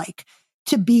looked like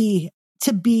to be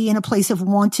in a place of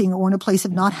wanting or in a place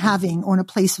of not having or in a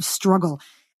place of struggle?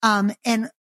 And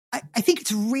I think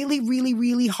it's really, really,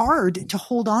 really hard to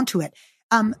hold on to it.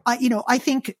 I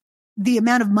think the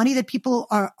amount of money that people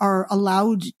are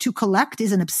allowed to collect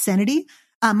is an obscenity.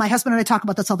 My husband and I talk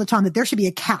about this all the time, that there should be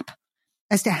a cap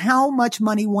as to how much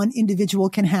money one individual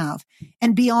can have.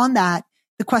 And beyond that,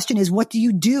 the question is, what do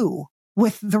you do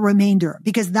with the remainder?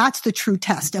 Because that's the true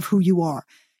test of who you are.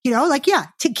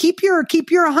 To keep your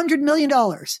 $100 million.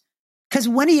 Because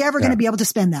when are you ever going to be able to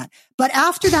spend that? But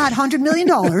after that $100 million,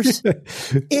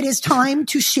 it is time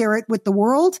to share it with the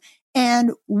world.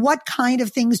 And what kind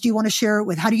of things do you want to share it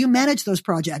with? How do you manage those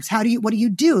projects? What do you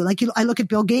do? I look at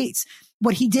Bill Gates,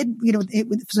 what he did,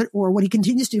 or what he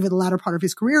continues to do for the latter part of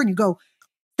his career. And you go,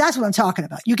 that's what I'm talking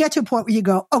about. You get to a point where you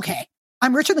go, okay,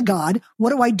 I'm richer than God. What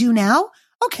do I do now?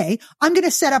 Okay, I'm going to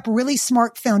set up really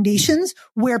smart foundations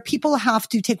where people have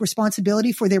to take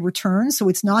responsibility for their returns. So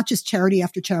it's not just charity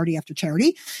after charity after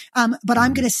charity. But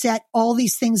I'm going to set all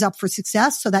these things up for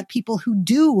success so that people who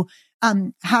do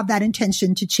have that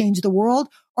intention to change the world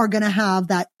are going to have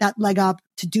that leg up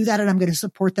to do that. And I'm going to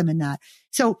support them in that.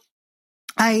 So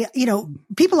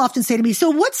people often say to me,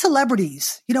 so what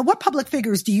celebrities, what public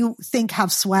figures do you think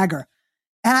have swagger?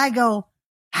 And I go,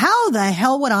 how the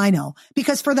hell would I know?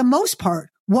 Because for the most part,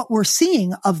 what we're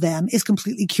seeing of them is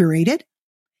completely curated.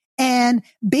 And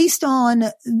based on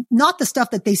not the stuff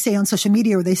that they say on social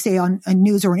media or they say on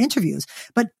news or in interviews,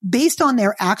 but based on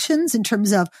their actions in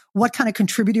terms of what kind of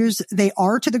contributors they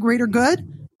are to the greater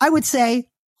good, I would say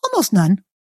almost none,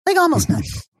 like almost none,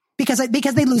 because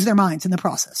they lose their minds in the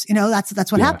process. You know,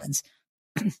 that's what happens.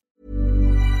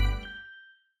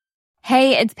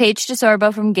 Hey, it's Paige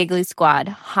DeSorbo from Giggly Squad.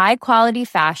 High quality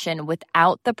fashion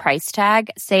without the price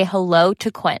tag. Say hello to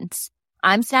Quince.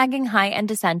 I'm snagging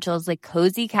high-end essentials like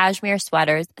cozy cashmere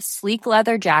sweaters, sleek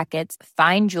leather jackets,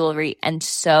 fine jewelry, and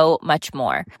so much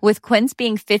more. With Quince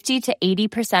being 50 to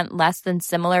 80% less than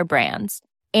similar brands.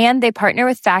 And they partner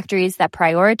with factories that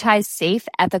prioritize safe,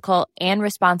 ethical, and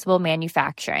responsible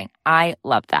manufacturing. I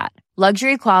love that.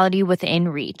 Luxury quality within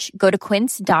reach. Go to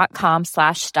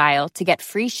quince.com/style to get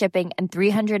free shipping and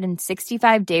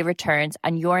 365-day returns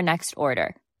on your next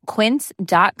order.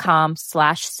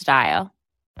 Quince.com/style.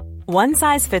 One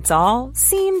size fits all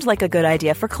seemed like a good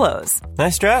idea for clothes.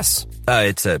 Nice dress.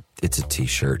 It's a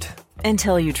t-shirt.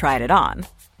 Until you tried it on.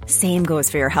 Same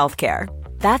goes for your healthcare.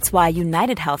 That's why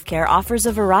United Healthcare offers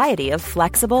a variety of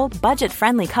flexible,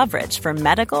 budget-friendly coverage for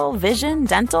medical, vision,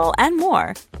 dental, and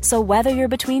more. So whether you're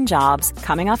between jobs,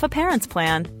 coming off a parent's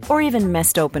plan, or even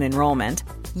missed open enrollment,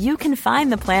 you can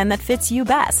find the plan that fits you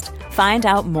best. Find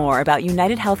out more about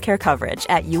United Healthcare coverage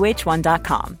at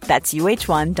UH1.com. That's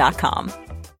UH1.com.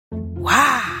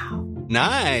 Wow.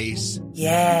 Nice.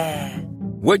 Yeah.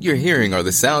 What you're hearing are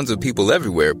the sounds of people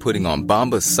everywhere putting on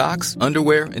Bombas socks,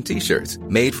 underwear, and T-shirts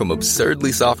made from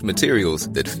absurdly soft materials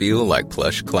that feel like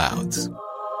plush clouds.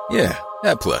 Yeah,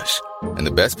 that plush. And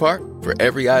the best part? For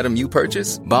every item you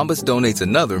purchase, Bombas donates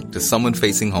another to someone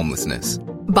facing homelessness.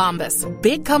 Bombas.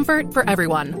 Big comfort for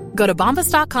everyone. Go to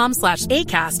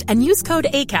bombas.com/ACAST and use code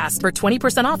ACAST for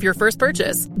 20% off your first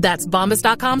purchase. That's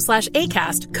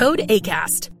bombas.com/ACAST. Code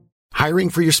ACAST. Hiring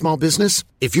for your small business?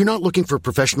 If you're not looking for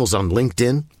professionals on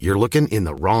LinkedIn, you're looking in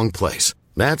the wrong place.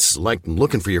 That's like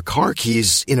looking for your car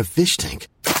keys in a fish tank.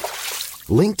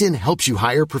 LinkedIn helps you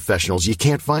hire professionals you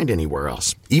can't find anywhere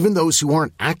else, even those who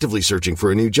aren't actively searching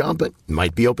for a new job but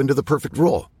might be open to the perfect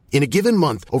role. In a given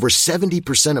month, over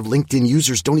 70% of LinkedIn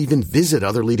users don't even visit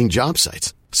other leading job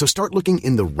sites. So start looking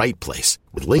in the right place.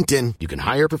 With LinkedIn, you can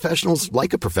hire professionals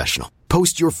like a professional.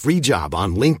 Post your free job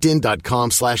on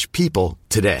linkedin.com/people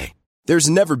today. There's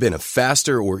never been a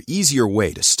faster or easier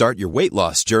way to start your weight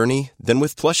loss journey than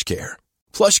with PlushCare.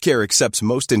 PlushCare accepts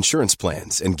most insurance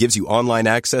plans and gives you online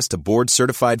access to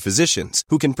board-certified physicians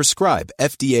who can prescribe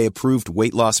FDA-approved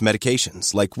weight loss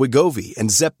medications like Wegovy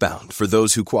and Zepbound for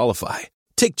those who qualify.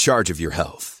 Take charge of your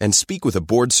health and speak with a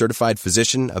board-certified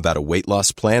physician about a weight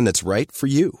loss plan that's right for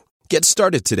you. Get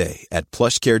started today at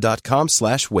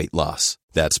plushcare.com/weight loss.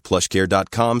 That's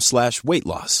plushcare.com/weight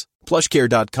loss.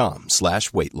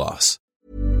 plushcare.com/weight loss.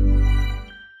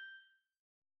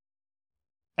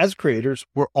 As creators,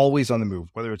 we're always on the move.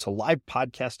 Whether it's a live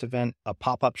podcast event, a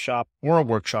pop-up shop, or a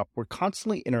workshop, we're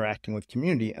constantly interacting with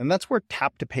community, and that's where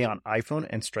Tap to Pay on iPhone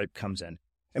and Stripe comes in.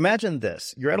 Imagine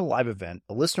this. You're at a live event,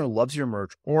 a listener loves your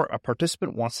merch, or a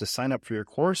participant wants to sign up for your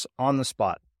course on the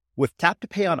spot. With Tap to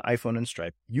Pay on iPhone and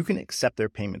Stripe, you can accept their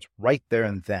payments right there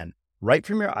and then, right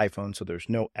from your iPhone, so there's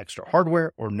no extra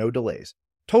hardware or no delays.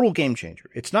 Total game changer.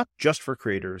 It's not just for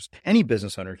creators. Any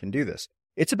business owner can do this.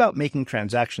 It's about making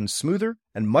transactions smoother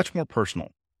and much more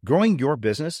personal, growing your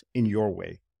business in your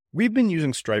way. We've been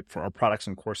using Stripe for our products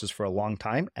and courses for a long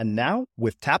time, and now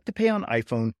with Tap to Pay on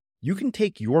iPhone, you can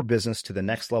take your business to the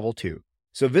next level too.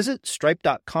 So visit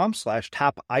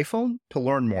stripe.com/tapiphone to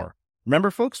learn more. Remember,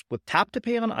 folks, with Tap to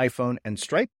Pay on iPhone and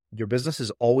Stripe, your business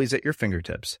is always at your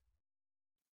fingertips.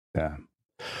 Yeah.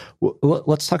 Well,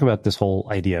 let's talk about this whole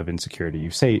idea of insecurity. You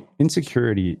say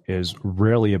insecurity is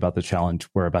rarely about the challenge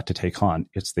we're about to take on.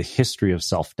 It's the history of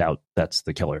self-doubt that's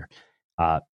the killer.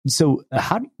 So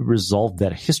how do you resolve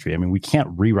that history? I mean, we can't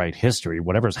rewrite history.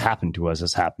 Whatever's happened to us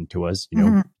has happened to us. You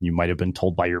know, you might have been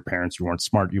told by your parents you weren't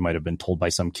smart. You might have been told by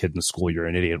some kid in the school you're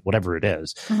an idiot, whatever it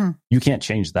is. You can't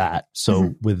change that.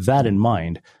 So with that in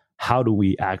mind, how do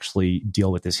we actually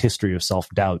deal with this history of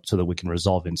self-doubt so that we can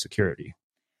resolve insecurity?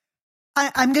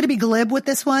 I'm going to be glib with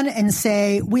this one and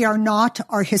say we are not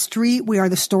our history. We are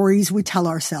the stories we tell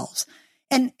ourselves.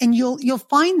 And you'll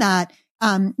find that,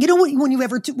 you know, when you've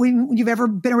ever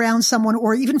been around someone,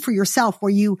 or even for yourself, where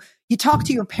you talk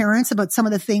to your parents about some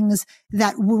of the things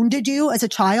that wounded you as a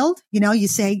child. You know, you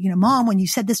say, you know, Mom, when you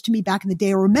said this to me back in the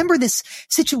day, or remember this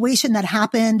situation that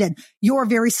happened, and your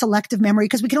very selective memory,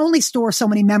 because we can only store so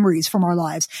many memories from our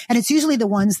lives. And it's usually the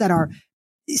ones that are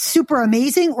super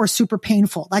amazing or super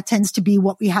painful. That tends to be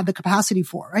what we have the capacity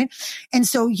for, right? And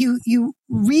so you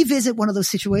revisit one of those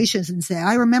situations and say,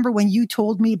 I remember when you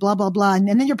told me blah, blah, blah. And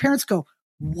then your parents go,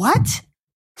 what?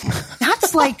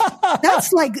 That's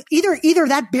like either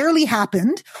that barely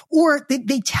happened, or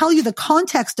they tell you the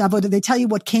context of it, or they tell you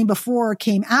what came before or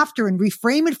came after and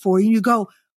reframe it for you. And you go,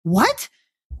 what?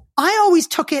 I always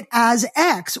took it as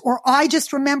X, or I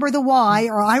just remember the Y,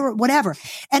 or whatever.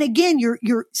 And again,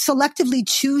 you're selectively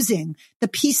choosing the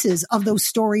pieces of those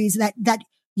stories that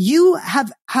you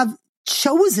have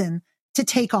chosen to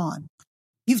take on.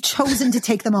 You've chosen to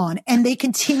take them on, and they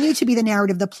continue to be the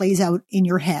narrative that plays out in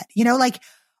your head. You know, like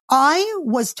I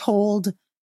was told,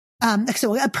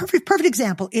 so a perfect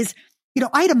example is, you know,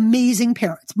 I had amazing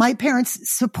parents. My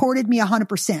parents supported me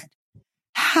 100%.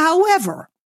 However,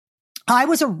 I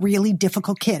was a really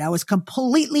difficult kid. I was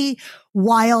completely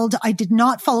wild. I did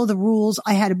not follow the rules.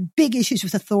 I had big issues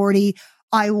with authority.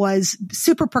 I was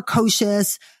super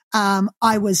precocious.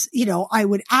 I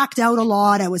would act out a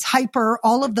lot. I was hyper,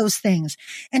 all of those things.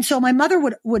 And so my mother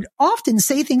would often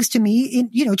say things to me in,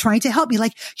 you know, trying to help me,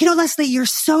 like, you know, Leslie, you're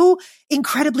so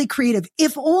incredibly creative.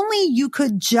 If only you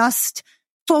could just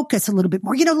focus a little bit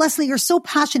more. You know, Leslie, you're so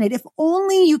passionate. If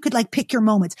only you could like pick your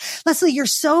moments. Leslie, you're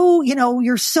so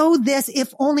this,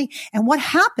 if only. And what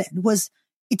happened was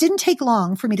it didn't take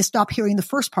long for me to stop hearing the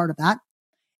first part of that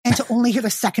and to only hear the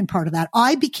second part of that.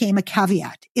 I became a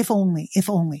caveat, if only.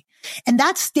 And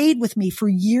that stayed with me for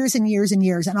years and years and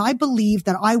years. And I believed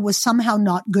that I was somehow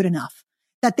not good enough,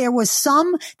 that there was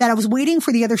that I was waiting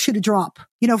for the other shoe to drop,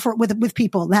 you know, with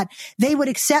people, that they would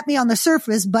accept me on the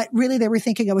surface, but really they were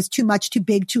thinking I was too much, too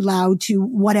big, too loud, too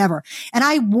whatever. And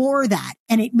I wore that,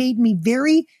 and it made me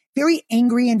very, very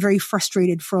angry and very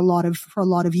frustrated for a lot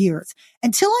of years,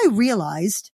 until I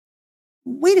realized,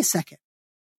 wait a second,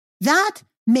 that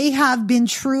may have been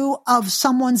true of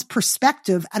someone's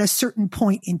perspective at a certain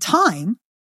point in time,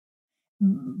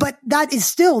 but that is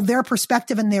still their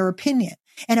perspective and their opinion.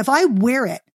 And if I wear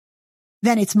it,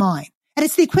 then it's mine. And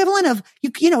it's the equivalent of,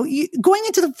 you know, going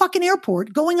into the fucking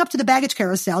airport, going up to the baggage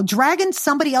carousel, dragging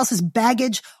somebody else's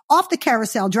baggage off the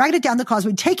carousel, dragging it down the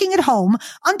causeway, taking it home,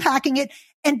 unpacking it,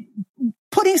 and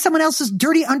putting someone else's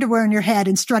dirty underwear in your head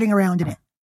and strutting around in it.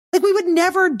 Like, we would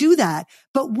never do that,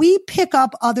 but we pick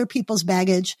up other people's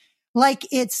baggage like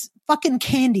it's fucking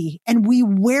candy, and we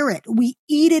wear it. We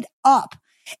eat it up,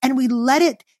 and we let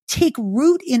it take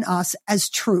root in us as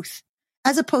truth,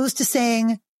 as opposed to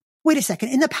saying, wait a second,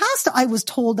 in the past, I was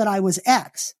told that I was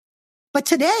X, but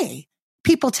today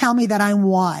people tell me that I'm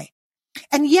Y.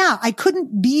 And yeah, I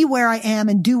couldn't be where I am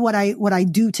and do what I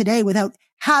do today without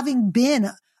having been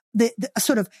the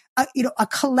sort of, a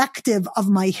collective of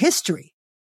my history.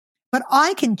 But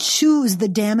I can choose the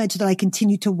damage that I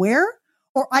continue to wear,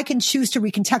 or I can choose to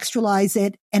recontextualize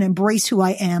it and embrace who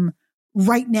I am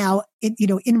right now,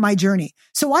 in my journey.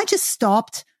 So I just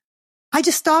stopped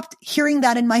hearing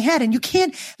that in my head. And you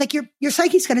can't, like, your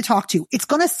psyche's going to talk to you. It's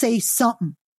going to say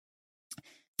something.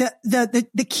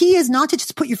 The key is not to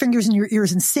just put your fingers in your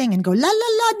ears and sing and go, la, la,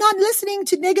 la, not listening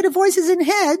to negative voices in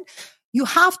head. You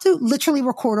have to literally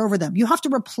record over them. You have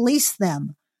to replace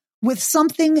them with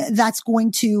something that's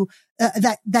going to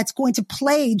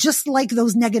play just like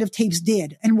those negative tapes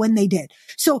did, and when they did.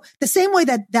 So the same way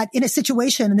that in a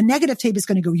situation, and the negative tape is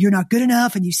going to go, you're not good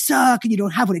enough, and you suck, and you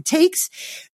don't have what it takes.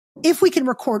 If we can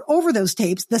record over those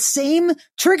tapes, the same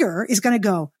trigger is going to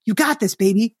go, you got this,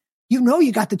 baby. You know,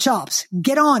 you got the chops.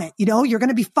 Get on it. You're going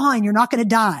to be fine. You're not going to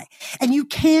die. And you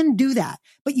can do that,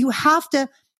 but you have to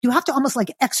almost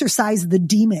like exercise the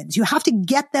demons. You have to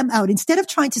get them out instead of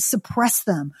trying to suppress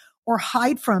them or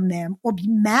hide from them or be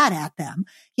mad at them.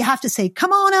 You have to say,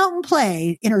 come on out and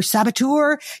play, inner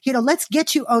saboteur. Let's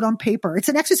get you out on paper. It's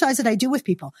an exercise that I do with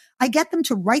people. I get them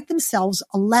to write themselves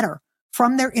a letter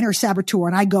from their inner saboteur,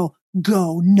 and I go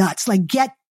nuts. Like,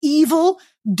 get evil,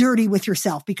 dirty with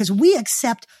yourself, because we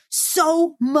accept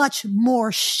so much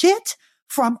more shit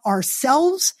from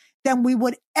ourselves than we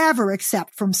would ever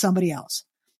accept from somebody else.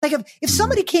 Like, if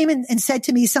somebody came in and said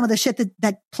to me some of the shit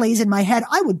that plays in my head,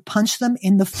 I would punch them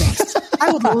in the face.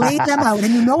 I would lay them out.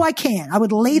 And I can. I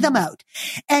would lay them out.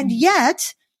 And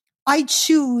yet I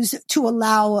choose to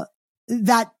allow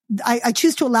that. I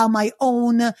choose to allow my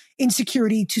own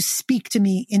insecurity to speak to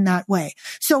me in that way.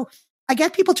 So I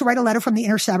get people to write a letter from the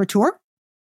inner saboteur.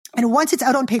 And once it's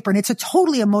out on paper, and it's a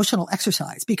totally emotional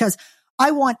exercise, because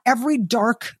I want every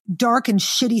dark and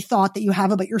shitty thought that you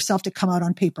have about yourself to come out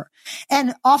on paper.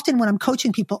 And often when I'm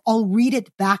coaching people, I'll read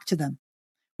it back to them,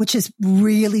 which is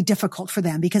really difficult for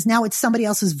them, because now it's somebody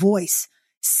else's voice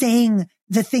saying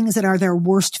the things that are their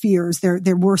worst fears, their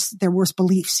worst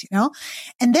beliefs,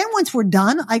 And then once we're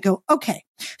done, I go, okay,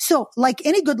 so like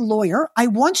any good lawyer, I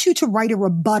want you to write a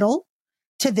rebuttal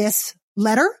to this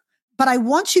letter, but I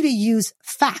want you to use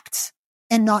facts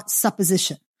and not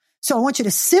supposition. So I want you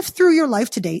to sift through your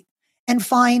life to date and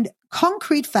find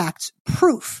concrete facts,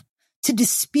 proof to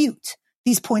dispute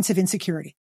these points of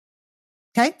insecurity.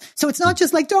 Okay. So it's not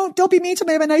just like, don't be mean to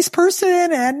me. I'm a nice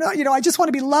person. And, I just want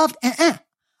to be loved.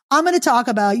 I'm going to talk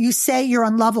about you say you're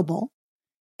unlovable.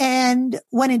 And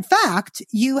when in fact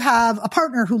you have a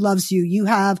partner who loves you, you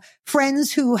have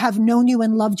friends who have known you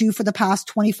and loved you for the past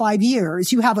 25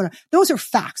 years. Those are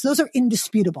facts. Those are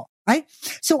indisputable, right?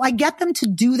 So I get them to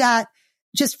do that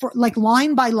just for like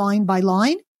line by line by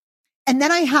line. And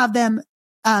then I have them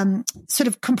sort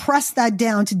of compress that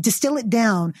down to distill it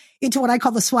down into what I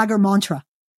call the swagger mantra.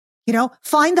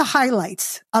 Find the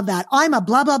highlights of that. I'm a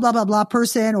blah, blah, blah, blah, blah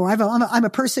person, or I'm a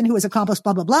person who has accomplished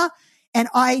blah, blah, blah. And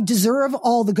I deserve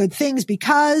all the good things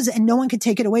because, and no one can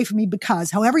take it away from me because,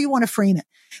 however you want to frame it.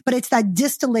 But it's that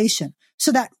distillation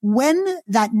so that when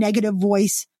that negative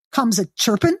voice comes a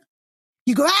chirping,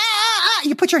 you go,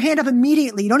 you put your hand up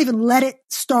immediately. You don't even let it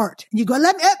start. And you go,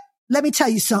 let me tell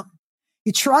you something.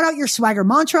 You trot out your swagger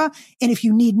mantra. And if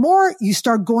you need more, you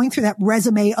start going through that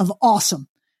resume of awesome.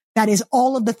 That is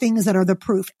all of the things that are the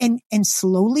proof. And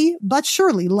slowly but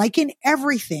surely, like in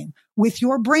everything with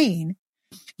your brain,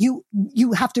 you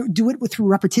have to do it through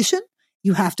repetition.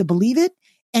 You have to believe it,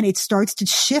 and it starts to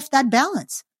shift that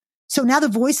balance. So now the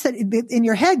voice that in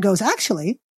your head goes,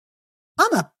 actually,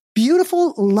 I'm a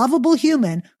beautiful, lovable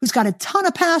human who's got a ton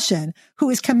of passion, who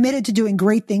is committed to doing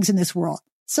great things in this world.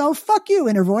 So fuck you,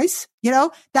 inner voice.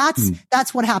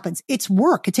 That's what happens. It's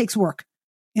work. It takes work,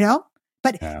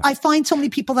 But yeah. I find so many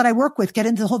people that I work with get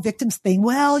into the whole victims thing.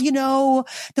 Well,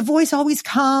 the voice always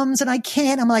comes and I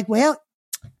can't. I'm like, well,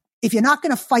 if you're not going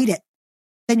to fight it,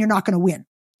 then you're not going to win.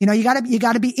 You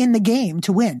gotta be in the game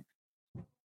to win.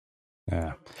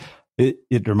 Yeah.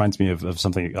 It reminds me of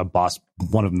something a boss,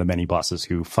 one of the many bosses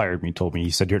who fired me, told me.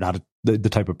 He said, you're not the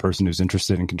type of person who's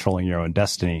interested in controlling your own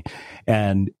destiny.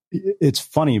 And it's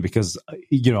funny because,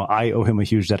 I owe him a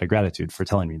huge debt of gratitude for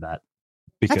telling me that.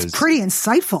 Because that's pretty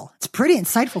insightful. It's pretty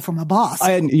insightful from a boss.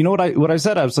 And you know what I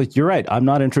said? I was like, you're right. I'm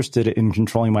not interested in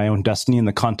controlling my own destiny in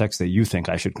the context that you think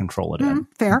I should control it in.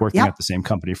 Fair. Working at the same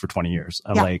company for 20 years.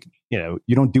 I'm like, you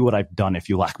don't do what I've done if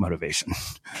you lack motivation.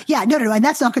 Yeah, no. And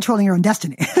that's not controlling your own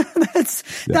destiny.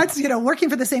 That's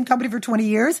working for the same company for 20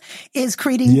 years is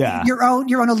creating your own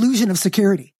illusion of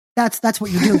security. That's what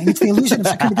you're doing. It's the illusion of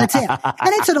security. That's it. And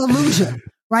it's an illusion.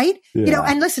 Right? Yeah.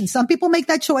 And listen, some people make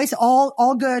that choice,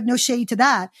 all good, no shade to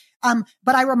that.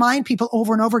 But I remind people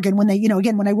over and over again when they,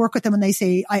 when I work with them and they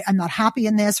say, I'm not happy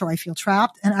in this or I feel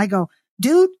trapped. And I go,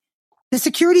 dude, the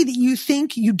security that you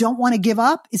think you don't want to give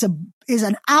up is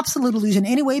an absolute illusion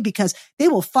anyway, because they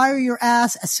will fire your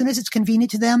ass as soon as it's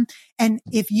convenient to them. And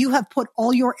if you have put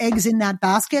all your eggs in that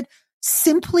basket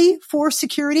simply for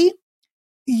security,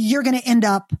 you're going to end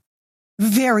up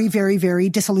very, very, very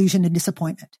disillusioned and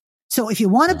disappointment. So if you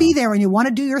want to be there and you want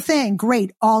to do your thing,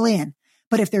 great, all in.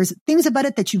 But if there's things about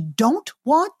it that you don't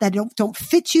want, that don't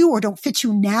fit you or don't fit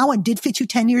you now and did fit you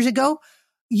 10 years ago,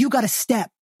 you got to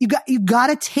step. You got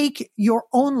to take your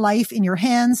own life in your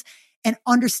hands and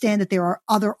understand that there are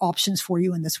other options for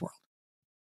you in this world.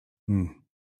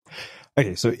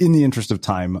 Okay, so in the interest of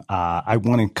time, I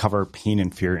want to cover pain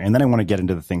and fear, and then I want to get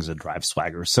into the things that drive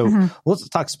swagger. So let's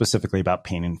talk specifically about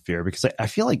pain and fear, because I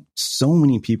feel like so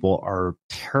many people are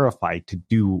terrified to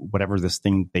do whatever this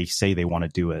thing they say they want to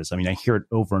do is. I mean, I hear it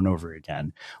over and over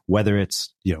again, whether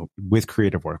it's, with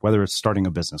creative work, whether it's starting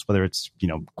a business, whether it's,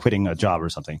 quitting a job or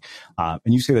something. And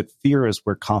you say that fear is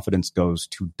where confidence goes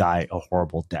to die a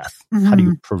horrible death. How do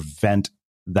you prevent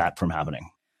that from happening?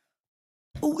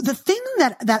 The thing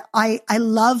that I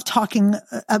love talking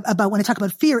about when I talk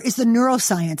about fear is the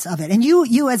neuroscience of it. And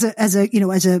you as a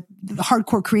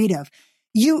hardcore creative,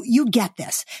 you get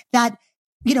this, that,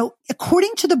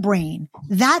 according to the brain,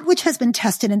 that which has been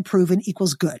tested and proven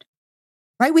equals good,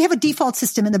 right? We have a default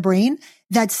system in the brain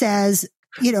that says,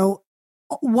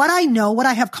 what I know, what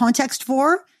I have context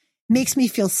for makes me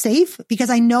feel safe because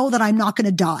I know that I'm not going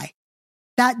to die.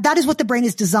 That is what the brain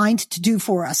is designed to do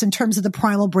for us in terms of the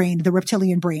primal brain, the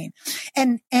reptilian brain.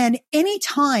 And any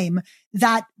time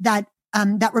that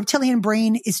reptilian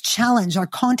brain is challenged, our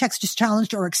context is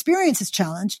challenged, or experience is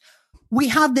challenged, we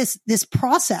have this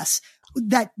process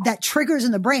that triggers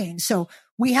in the brain. So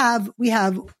we have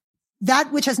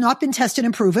that which has not been tested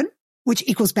and proven, which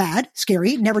equals bad,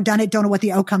 scary, never done it, don't know what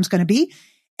the outcome's going to be.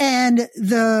 And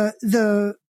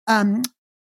the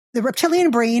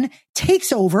reptilian brain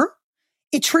takes over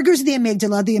it triggers the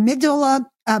amygdala. The amygdala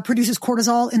produces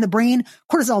cortisol in the brain.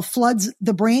 Cortisol floods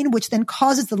the brain, which then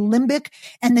causes the limbic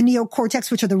and the neocortex,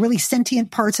 which are the really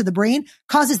sentient parts of the brain,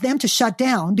 causes them to shut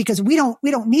down because we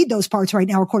don't need those parts right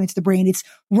now, according to the brain. It's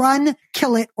run,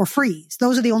 kill it, or freeze.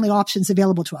 Those are the only options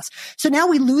available to us. So now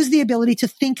we lose the ability to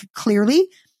think clearly.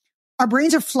 Our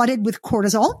brains are flooded with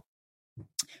cortisol,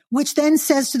 which then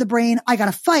says to the brain, I got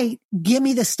to fight. Give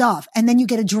me the stuff. And then you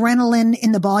get adrenaline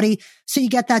in the body. So you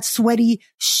get that sweaty,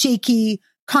 shaky,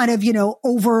 kind of,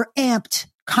 overamped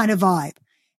kind of vibe.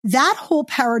 That whole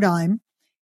paradigm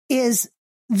is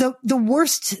the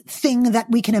worst thing that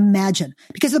we can imagine,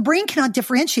 because the brain cannot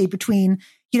differentiate between,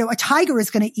 a tiger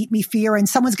is going to eat me fear and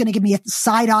someone's going to give me a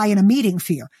side eye in a meeting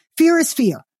fear. Fear is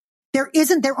fear. There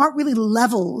aren't really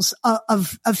levels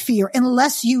of fear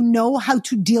unless you know how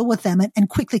to deal with them and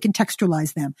quickly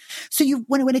contextualize them. So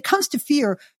when it comes to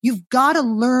fear, you've got to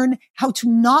learn how to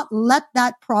not let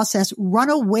that process run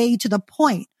away to the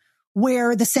point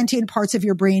where the sentient parts of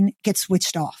your brain get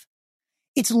switched off.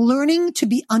 It's learning to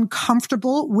be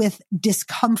uncomfortable with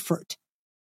discomfort.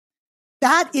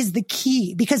 That is the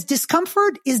key, because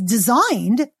discomfort is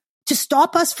designed to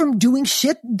stop us from doing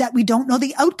shit that we don't know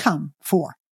the outcome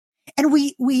for. And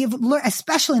we've learned,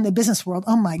 especially in the business world,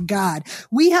 oh my God,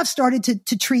 we have started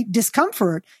to treat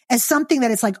discomfort as something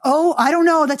that it's like, oh, I don't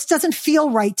know, that doesn't feel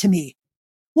right to me.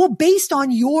 Well, based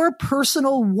on your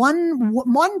personal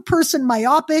one person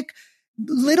myopic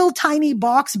little tiny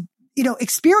box,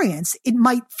 experience, it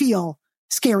might feel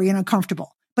scary and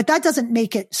uncomfortable, but that doesn't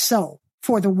make it so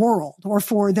for the world or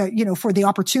for the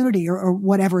opportunity or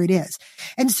whatever it is.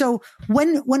 And so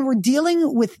when we're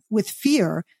dealing with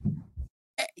fear,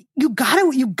 you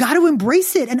gotta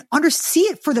embrace it and see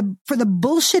it for the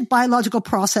bullshit biological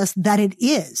process that it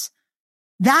is.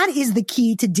 That is the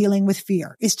key to dealing with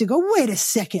fear, is to go, wait a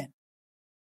second.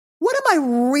 What am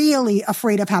I really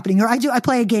afraid of happening? Or I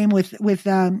play a game with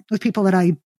people that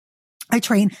I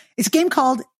train. It's a game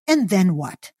called And Then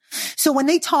What? So when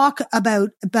they talk about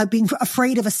being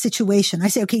afraid of a situation, I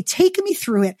say, okay, take me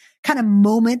through it kind of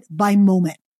moment by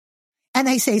moment. And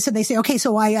they say, okay,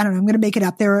 so I don't know, I'm going to make it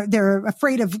up. They're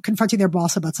afraid of confronting their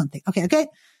boss about something. Okay.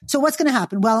 So what's going to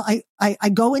happen? Well, I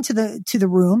go into the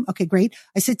room. Okay, great.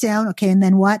 I sit down. Okay. And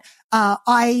then what?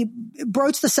 I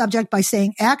broach the subject by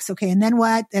saying X. Okay. And then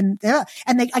what? And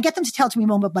I get them to tell it to me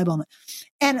moment by moment.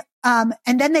 And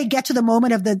then they get to the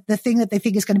moment of the thing that they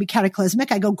think is going to be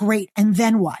cataclysmic. I go, great. And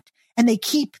then what? And they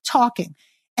keep talking.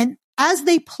 And as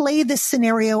they play this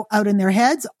scenario out in their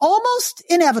heads, almost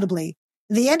inevitably,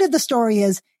 the end of the story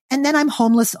is, and then I'm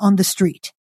homeless on the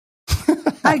street.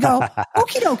 I go,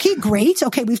 okie dokie, great.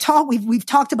 Okay, we've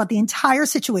talked about the entire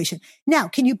situation. Now,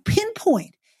 can you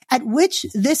pinpoint at which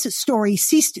this story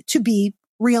ceased to be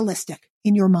realistic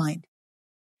in your mind?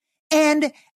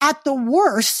 And at the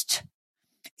worst,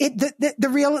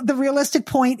 the realistic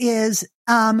point is,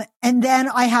 and then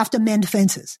I have to mend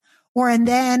fences, and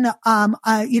then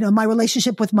my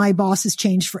relationship with my boss has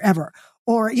changed forever.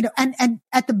 Or, and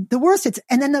at the worst,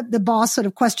 and then the boss sort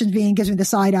of questions me and gives me the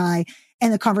side eye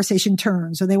and the conversation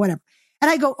turns or whatever.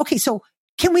 And I go, okay, so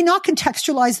can we not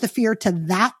contextualize the fear to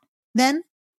that then?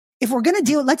 If we're going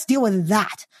to let's deal with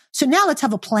that. So now let's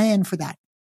have a plan for that.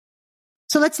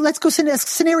 So let's go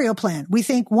scenario plan. We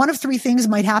think one of three things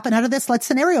might happen out of this. Let's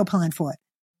scenario plan for it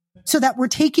so that we're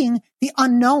taking the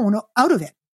unknown out of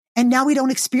it. And now we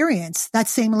don't experience that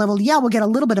same level. Yeah, we'll get a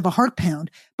little bit of a heart pound,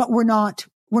 but we're not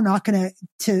going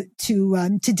to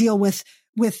deal with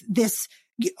this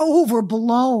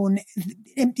overblown,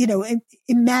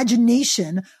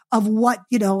 imagination of what,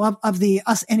 of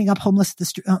us ending up homeless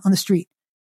on the street.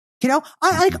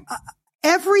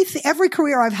 Every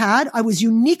career I've had, I was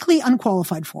uniquely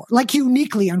unqualified for.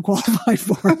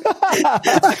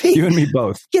 You and me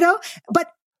both. But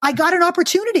I got an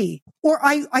opportunity, or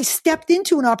I stepped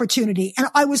into an opportunity, and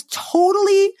I was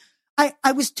totally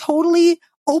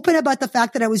open about the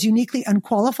fact that I was uniquely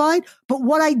unqualified. But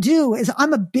what I do is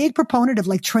I'm a big proponent of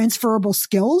transferable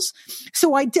skills.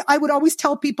 So I would always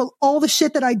tell people all the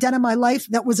shit that I'd done in my life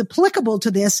that was applicable to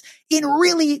this in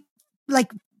really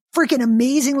freaking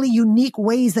amazingly unique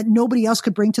ways that nobody else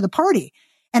could bring to the party.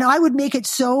 And I would make it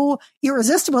so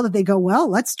irresistible that they go, well,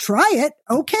 let's try it.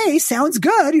 Okay. Sounds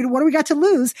good. What do we got to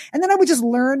lose? And then I would just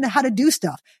learn how to do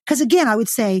stuff. Cause again, I would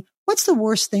say, what's the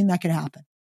worst thing that could happen?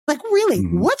 Really,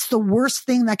 what's the worst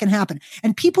thing that can happen?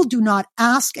 And people do not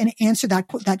ask and answer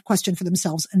that question for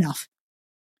themselves enough.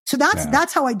 So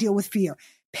that's how I deal with fear.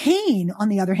 Pain, on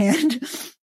the other hand,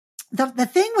 the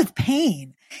thing with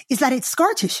pain is that it's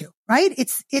scar tissue, right?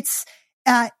 It's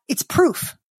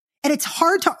proof, and it's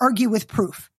hard to argue with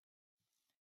proof.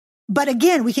 But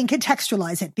again, we can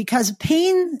contextualize it because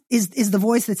pain is the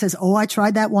voice that says, oh, I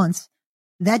tried that once.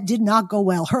 That did not go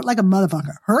well. Hurt like a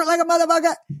motherfucker. Hurt like a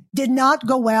motherfucker. Did not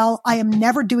go well. I am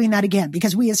never doing that again,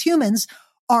 because we as humans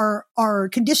are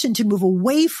conditioned to move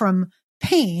away from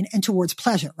pain and towards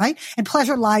pleasure, right? And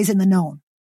pleasure lies in the known.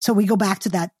 So we go back to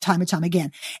that time and time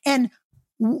again. And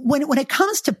when it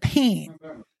comes to pain,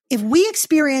 if we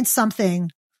experience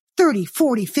something 30,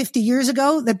 40, 50 years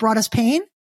ago that brought us pain,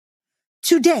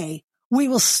 today we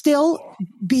will still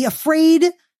be afraid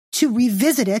to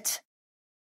revisit it,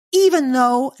 even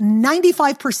though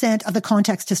 95% of the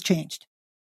context has changed.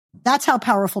 That's how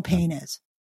powerful pain is.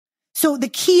 So the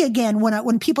key, again,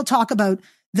 when people talk about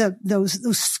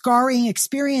those scarring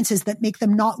experiences that make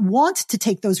them not want to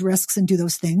take those risks and do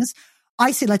those things,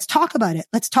 I say, let's talk about it.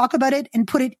 Let's talk about it and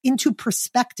put it into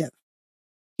perspective.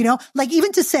 You know, like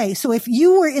even to say, so if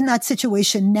you were in that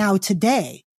situation now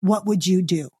today, what would you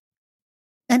do?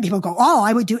 And people go, oh,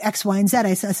 I would do X, Y, and Z.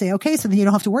 I say, okay, so then you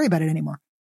don't have to worry about it anymore.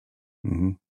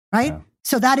 Mm-hmm. Right? Yeah.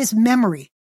 So that is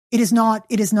memory. It is not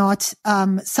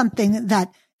something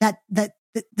that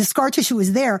the scar tissue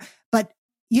is there, but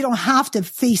you don't have to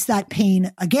face that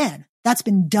pain again. That's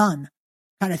been done,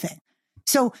 kind of thing.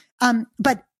 So,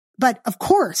 but of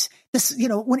course, this, you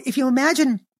know, if you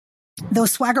imagine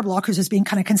those swagger blockers as being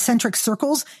kind of concentric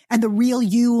circles and the real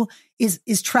you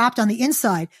is trapped on the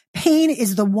inside, pain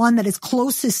is the one that is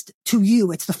closest to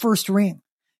you. It's the first ring.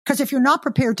 Because if you're not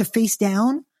prepared to face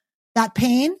down that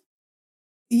pain,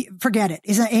 forget it.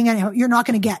 You're not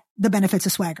going to get the benefits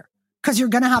of swagger, because you're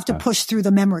going to have to push through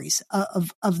the memories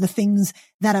of the things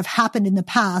that have happened in the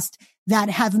past that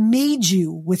have made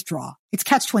you withdraw. It's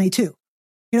catch-22. You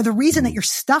know, the reason that you're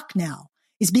stuck now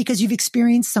is because you've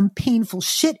experienced some painful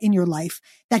shit in your life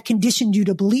that conditioned you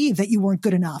to believe that you weren't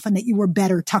good enough and that you were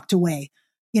better tucked away,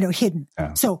 you know, hidden.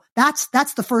 Yeah. So that's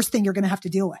the first thing you're going to have to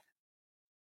deal with.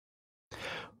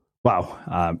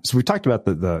 Wow. So we talked about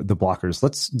the blockers.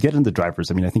 Let's get into the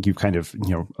drivers. I mean, I think you've kind of, you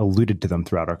know, alluded to them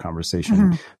throughout our conversation.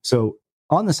 Mm-hmm. So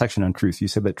on the section on truth, you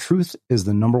said that truth is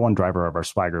the number one driver of our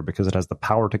swagger because it has the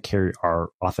power to carry our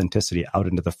authenticity out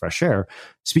into the fresh air.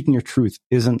 Speaking your truth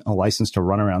isn't a license to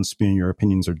run around spewing your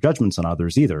opinions or judgments on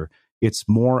others either. It's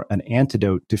more an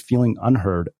antidote to feeling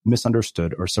unheard,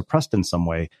 misunderstood, or suppressed in some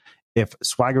way. If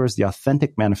swagger is the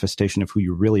authentic manifestation of who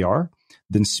you really are,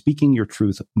 then speaking your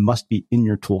truth must be in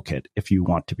your toolkit if you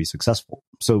want to be successful.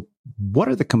 So what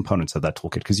are the components of that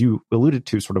toolkit? Because you alluded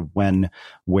to sort of when,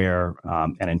 where,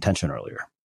 and intention earlier.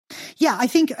 Yeah, I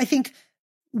think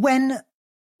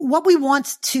what we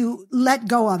want to let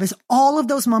go of is all of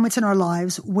those moments in our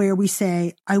lives where we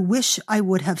say, I wish I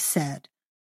would have said,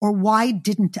 or why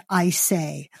didn't I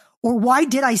say, or why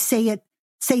did I say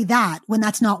that when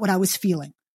that's not what I was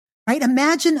feeling? Right?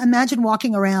 Imagine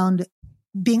walking around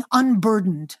being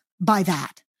unburdened by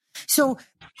that. So,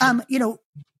 you know,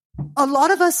 a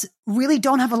lot of us really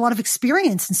don't have a lot of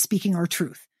experience in speaking our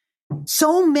truth.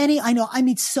 I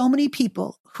meet so many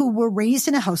people who were raised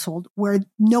in a household where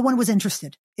no one was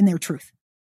interested in their truth.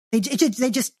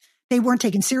 They weren't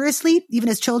taken seriously, even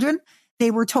as children. They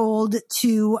were told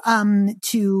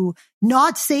to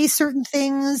not say certain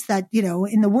things that, you know,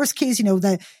 in the worst case, you know,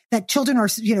 that children are,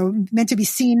 you know, meant to be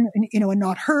seen, you know, and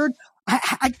not heard.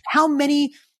 How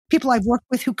many people I've worked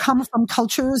with who come from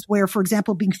cultures where, for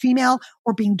example, being female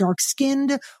or being dark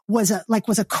skinned was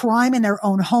a crime in their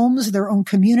own homes, their own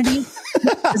community.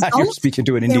 You're speaking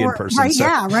to an Indian person. Right, so.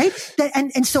 Yeah, right.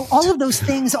 And so all of those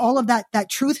things, all of that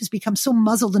truth has become so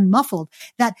muzzled and muffled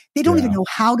that they don't even know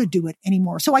how to do it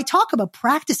anymore. So I talk about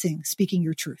practicing speaking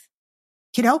your truth.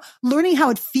 You know, learning how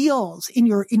it feels in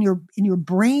your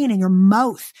brain, in your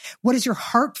mouth. What does your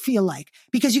heart feel like?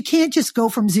 Because you can't just go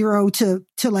from zero to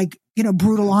like, you know,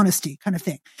 brutal honesty kind of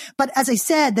thing. But as I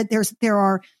said, that there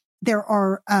are,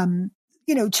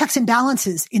 you know, checks and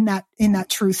balances in that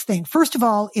truth thing. First of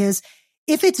all is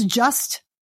if it's just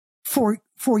for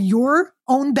your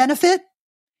own benefit,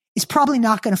 it's probably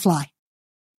not going to fly.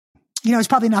 You know, it's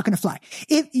probably not going to fly.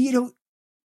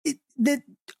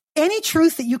 Any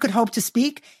truth that you could hope to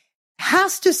speak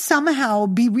has to somehow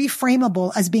be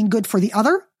reframable as being good for the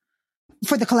other,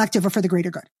 for the collective, or for the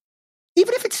greater good.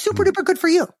 Even if it's super duper good for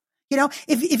you. You know,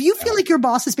 if you feel like your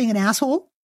boss is being an asshole,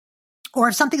 or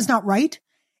if something's not right,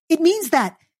 it means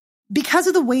that because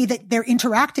of the way that they're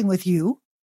interacting with you,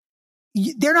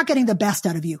 they're not getting the best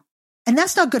out of you. And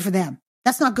that's not good for them.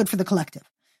 That's not good for the collective.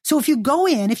 So if you go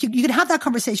in, if you can have that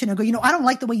conversation and go, you know, I don't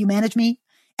like the way you manage me.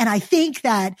 And I think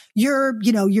that you're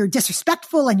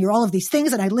disrespectful and you're all of these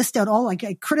things. And I list out all, like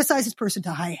I criticize this person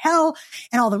to high hell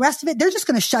and all the rest of it. They're just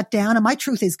going to shut down. And my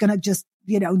truth is going to just,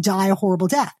 you know, die a horrible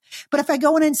death. But if I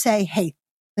go in and say, hey,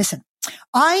 listen,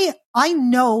 I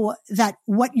know that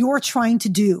what you're trying to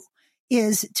do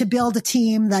is to build a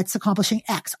team that's accomplishing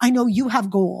X. I know you have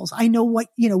goals. I know what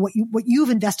you've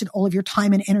invested all of your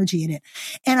time and energy in it.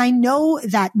 And I know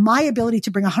that my ability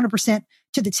to bring 100%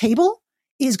 to the table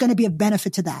is going to be a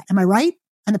benefit to that. Am I right?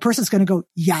 And the person's going to go,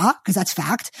 yeah, because that's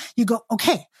fact. You go,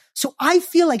 okay. So I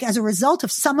feel like as a result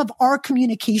of some of our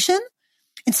communication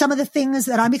and some of the things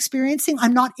that I'm experiencing,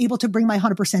 I'm not able to bring my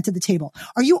 100% to the table.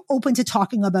 Are you open to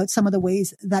talking about some of the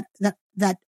ways that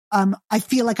I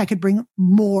feel like I could bring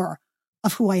more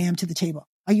of who I am to the table?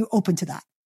 Are you open to that?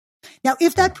 Now,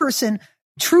 if that person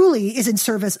truly is in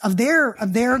service of their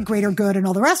greater good and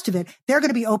all the rest of it, they're going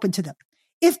to be open to them.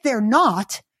 If they're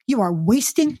not, you are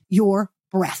wasting your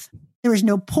breath. There is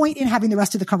no point in having the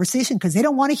rest of the conversation because they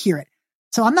don't want to hear it.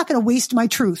 So I'm not going to waste my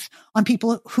truth on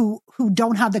people who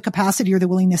don't have the capacity or the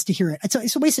willingness to hear it.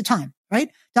 It's a waste of time, right?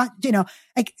 I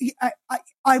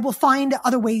will find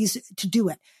other ways to do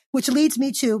it, which leads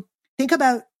me to think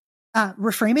about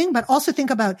reframing, but also think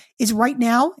about, is right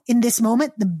now in this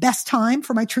moment the best time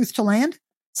for my truth to land?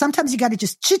 Sometimes you got to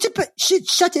just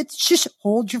shut it,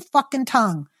 hold your fucking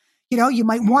tongue. You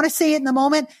might want to say it in the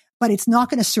moment, but it's not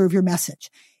going to serve your message.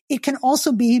 It can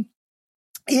also be,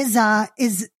 is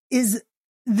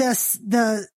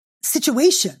the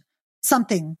situation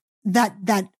something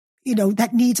that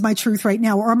needs my truth right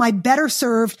now? Or am I better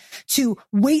served to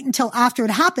wait until after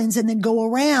it happens and then go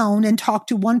around and talk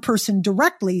to one person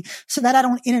directly so that I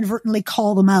don't inadvertently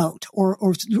call them out or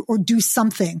do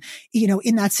something,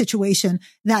 in that situation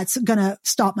that's going to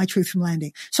stop my truth from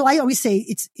landing. So I always say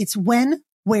it's when,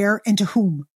 where, and to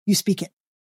whom you speak it.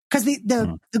 Because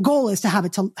the goal is to have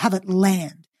it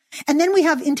land. And then we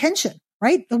have intention,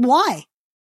 right? The why.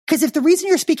 Because if the reason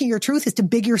you're speaking your truth is to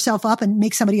big yourself up and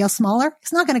make somebody else smaller,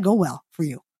 it's not going to go well for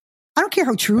you. I don't care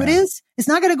how true it is. It's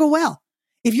not going to go well.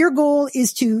 If your goal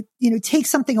is to, take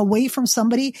something away from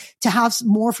somebody to have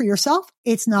more for yourself,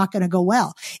 it's not going to go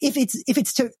well. If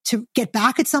it's to get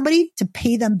back at somebody, to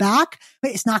pay them back,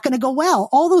 but it's not going to go well.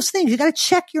 All those things, you got to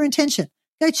check your intention.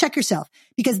 You got to check yourself,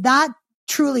 because that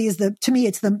truly is to me,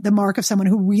 it's the mark of someone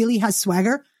who really has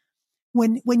swagger.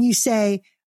 When you say,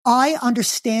 I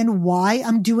understand why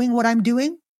I'm doing what I'm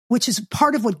doing, which is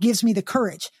part of what gives me the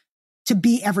courage to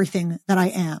be everything that I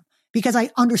am, because I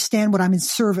understand what I'm in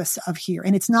service of here.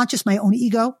 And it's not just my own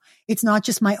ego. It's not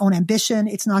just my own ambition.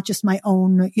 It's not just my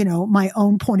own, my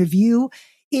own point of view.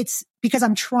 It's because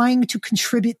I'm trying to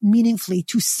contribute meaningfully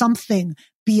to something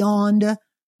beyond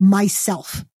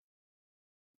myself.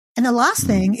 And the last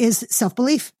thing is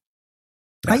self-belief.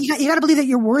 Right? You got to believe that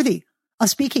you're worthy of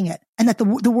speaking it, and that the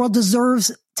world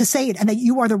deserves to say it, and that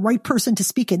you are the right person to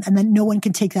speak it, and that no one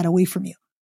can take that away from you.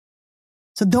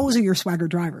 So those are your swagger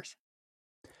drivers.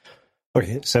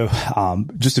 Okay, so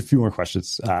just a few more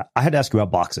questions. I had to ask you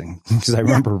about boxing, because I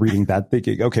remember reading that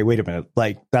thinking, okay, wait a minute,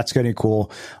 that's kind of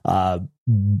cool.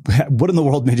 What in the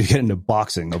world made you get into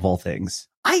boxing of all things?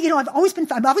 I've always been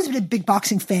a big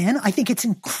boxing fan. I think it's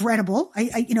incredible.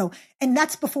 And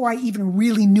that's before I even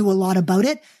really knew a lot about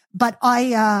it. But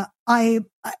I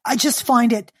just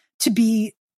find it to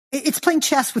be, it's playing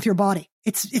chess with your body.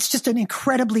 It's just an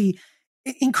incredibly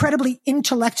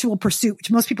intellectual pursuit,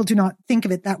 which most people do not think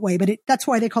of it that way, but that's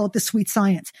why they call it the sweet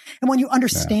science. And when you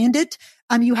understand it,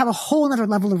 you have a whole other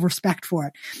level of respect for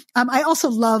it. I also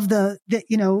love the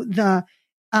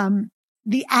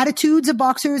attitudes of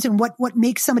boxers and what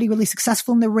makes somebody really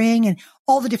successful in the ring, and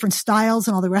all the different styles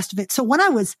and all the rest of it. So when I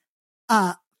was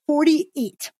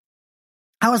 48,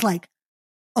 I was like,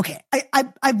 okay,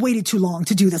 I've waited too long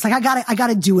to do this. Like, I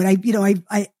gotta do it.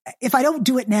 If I don't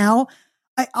do it now,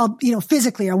 I'll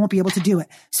physically, I won't be able to do it.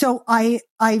 So I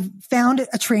found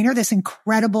a trainer, this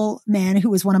incredible man who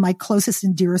was one of my closest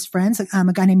and dearest friends, a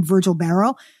guy named Virgil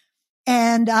Barrow.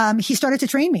 And, he started to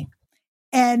train me.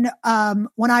 And,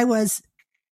 when I was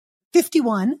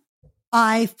 51,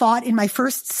 I fought in my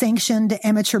first sanctioned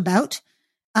amateur bout,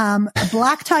 a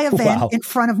black tie event in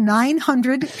front of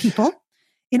 900 people.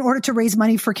 In order to raise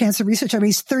money for cancer research, I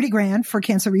raised $30,000 for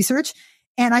cancer research,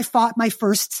 and I fought my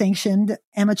first sanctioned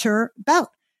amateur bout.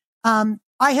 I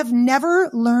have never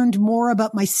learned more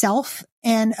about myself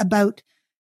and about,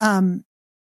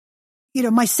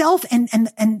 myself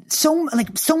and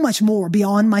so much more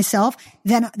beyond myself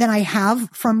than I have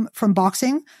from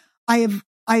boxing. I've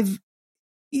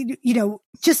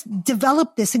just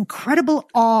developed this incredible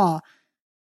awe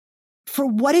for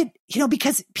what it,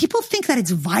 because people think that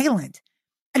it's violent.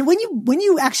 And when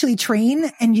you actually train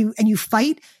and you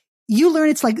fight, you learn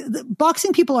it's like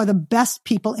boxing people are the best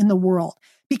people in the world,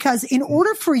 Because in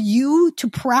order for you to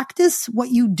practice what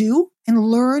you do and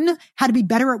learn how to be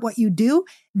better at what you do,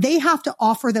 they have to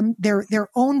offer them their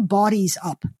own bodies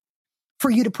up for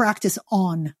you to practice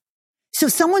on. So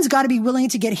someone's got to be willing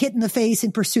to get hit in the face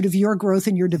in pursuit of your growth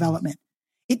and your development.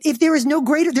 If there's no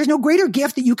greater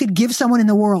gift that you could give someone in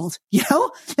the world,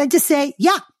 than to say,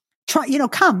 yeah, try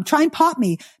and pop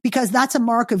me, because that's a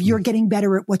mark of you're getting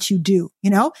better at what you do,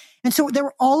 And so there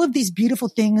are all of these beautiful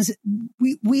things.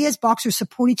 We as boxers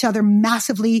support each other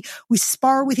massively. We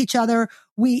spar with each other.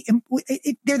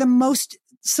 They're the most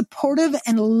supportive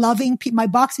and loving people. My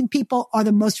boxing people are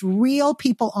the most real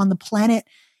people on the planet.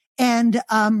 And,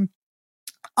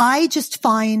 I just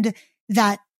find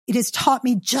that it has taught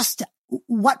me just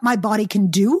what my body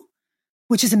can do,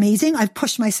 which is amazing. I've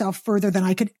pushed myself further than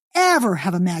I could ever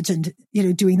have imagined,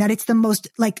 doing that. It's the most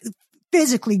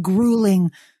physically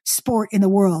grueling sport in the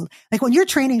world. Like when you're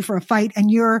training for a fight and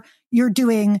you're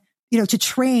doing, to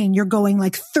train, you're going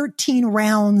 13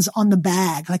 rounds on the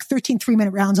bag, 13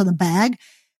 3-minute rounds on the bag.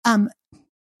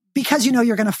 Because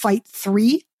you're going to fight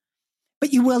 3.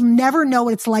 But you will never know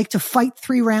what it's like to fight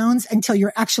 3 rounds until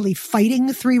you're actually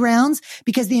fighting 3 rounds,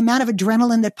 because the amount of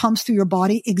adrenaline that pumps through your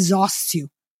body exhausts you.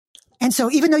 And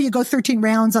so even though you go 13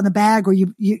 rounds on the bag, or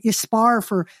you spar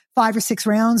for 5 or 6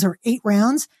 rounds or 8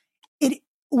 rounds,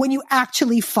 when you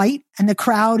actually fight and the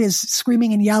crowd is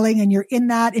screaming and yelling and you're in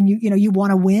that and you want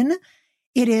to win,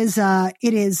 it is a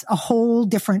whole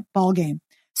different ball game.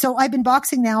 So I've been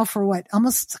boxing now for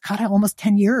almost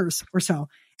 10 years or so.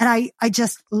 And I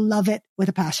just love it with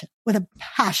a passion.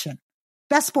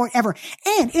 Best sport ever.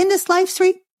 And in this life,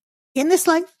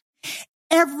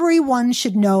 everyone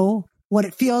should know what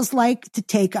it feels like to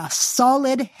take a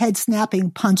solid head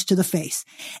snapping punch to the face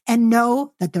and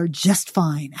know that they're just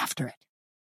fine after it.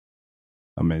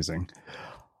 Amazing.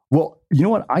 Well, you know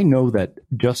what? I know that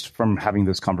just from having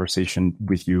this conversation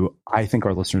with you, I think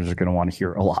our listeners are going to want to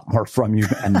hear a lot more from you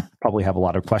and probably have a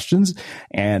lot of questions.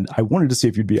 And I wanted to see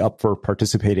if you'd be up for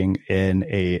participating in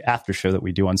a after show that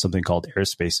we do on something called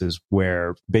Airspaces,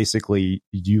 where basically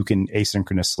you can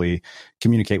asynchronously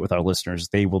communicate with our listeners.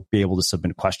 They will be able to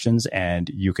submit questions and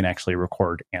you can actually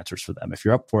record answers for them. If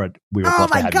you're up for it, we would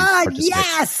love to have you participate. Oh my God,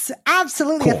 yes,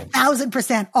 absolutely. Cool.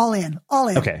 1,000%. All in.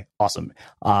 Okay, awesome.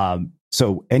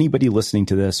 So anybody listening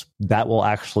to this, that will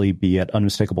actually be at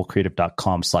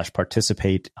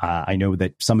unmistakablecreative.com/participate. I know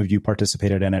that some of you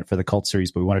participated in it for the Cult series,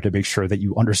 but we wanted to make sure that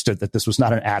you understood that this was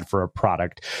not an ad for a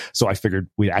product. So I figured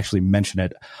we'd actually mention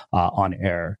it on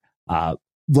air.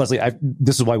 Leslie,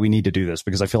 this is why we need to do this,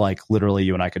 because I feel like literally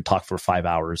you and I could talk for 5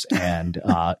 hours. And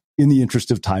in the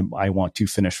interest of time, I want to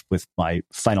finish with my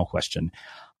final question.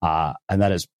 And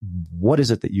that is, what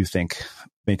is it that you think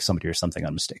makes somebody or something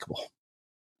unmistakable?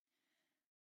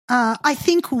 I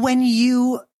think when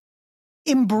you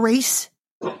embrace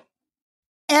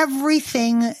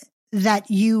everything that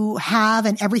you have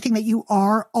and everything that you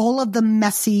are, all of the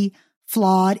messy,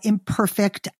 flawed,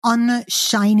 imperfect,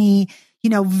 unshiny,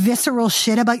 visceral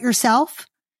shit about yourself,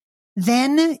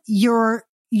 then your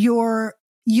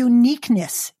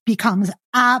uniqueness becomes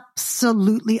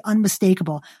absolutely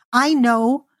unmistakable. I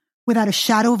know without a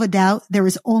shadow of a doubt, there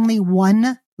is only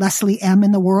one Leslie M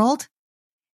in the world.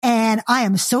 And I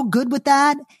am so good with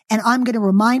that. And I'm going to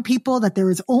remind people that there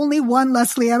is only one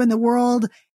Leslie M in the world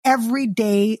every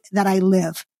day that I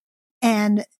live.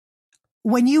 And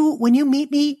when you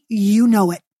meet me, you know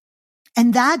it.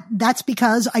 And that's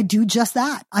because I do just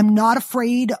that. I'm not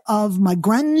afraid of my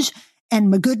grunge and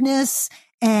my goodness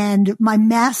and my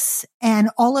mess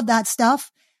and all of that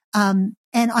stuff. And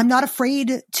I'm not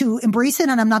afraid to embrace it,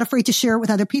 and I'm not afraid to share it with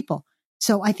other people.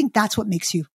 So I think that's what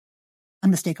makes you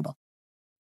unmistakable.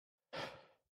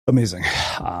 Amazing.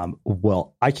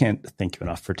 Well, I can't thank you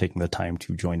enough for taking the time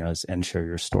to join us and share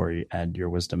your story and your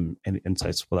wisdom and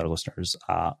insights with our listeners.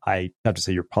 I have to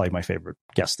say you're probably my favorite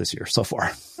guest this year so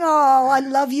far. Oh, I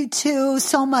love you too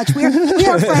so much. We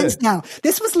are friends now.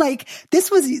 This was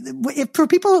for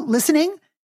people listening,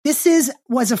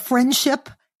 was a friendship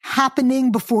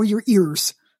happening before your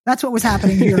ears. That's what was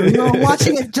happening here. You were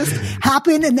watching it just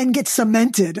happen and then get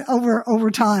cemented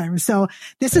over time. So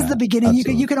this is the beginning.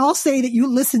 Absolutely. You can all say that you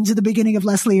listened to the beginning of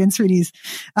Leslie and Srini's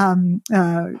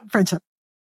friendship.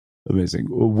 Amazing.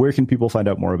 Where can people find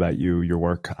out more about you, your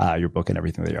work, your book, and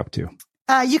everything that you're up to?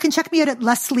 You can check me out at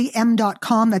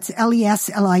lesliem.com. That's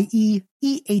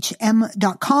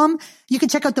LESLIEEHM.com. You can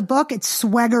check out the book. It's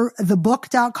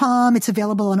swaggerthebook.com. It's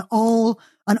available on all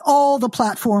the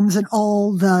platforms and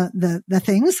all the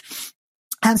things.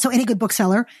 So any good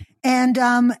bookseller. And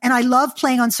I love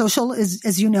playing on social,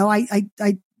 as you know, I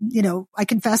I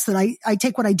confess that I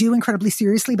take what I do incredibly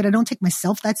seriously, but I don't take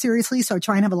myself that seriously. So I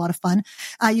try and have a lot of fun.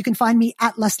 You can find me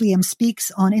at Leslie M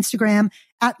Speaks on Instagram,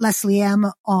 at Leslie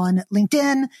M on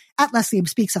LinkedIn, at Leslie M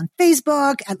Speaks on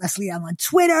Facebook, at Leslie M on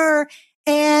Twitter.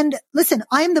 And listen,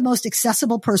 I am the most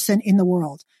accessible person in the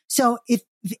world. So if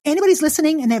anybody's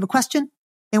listening and they have a question,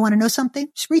 they want to know something,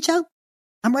 just reach out.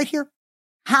 I'm right here.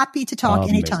 Happy to talk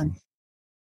anytime.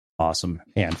 Awesome.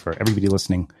 And for everybody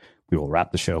listening, we will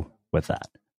wrap the show with that.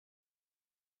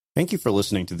 Thank you for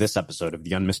listening to this episode of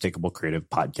the Unmistakable Creative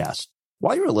Podcast.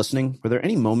 While you were listening, were there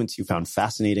any moments you found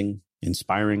fascinating,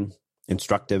 inspiring,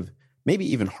 instructive,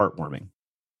 maybe even heartwarming?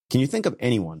 Can you think of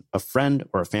anyone, a friend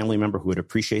or a family member who would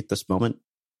appreciate this moment?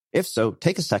 If so,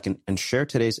 take a second and share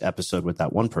today's episode with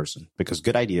that one person, because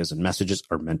good ideas and messages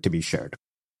are meant to be shared.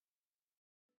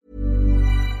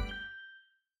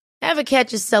 Ever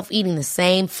catch yourself eating the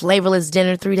same flavorless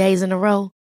dinner 3 days in a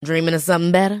row? Dreaming of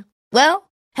something better? Well,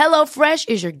 HelloFresh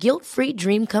is your guilt-free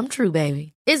dream come true,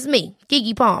 baby. It's me,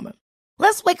 Keke Palmer.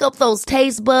 Let's wake up those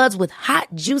taste buds with hot,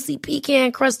 juicy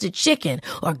pecan-crusted chicken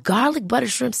or garlic butter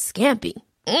shrimp scampi.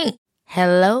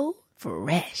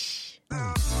 HelloFresh.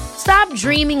 Stop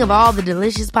dreaming of all the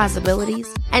delicious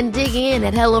possibilities and dig in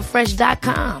at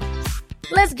HelloFresh.com.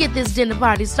 Let's get this dinner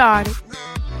party started.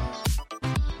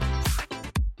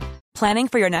 Planning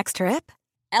for your next trip?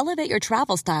 Elevate your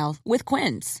travel style with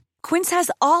Quince. Quince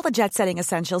has all the jet-setting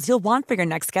essentials you'll want for your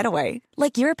next getaway,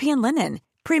 like European linen,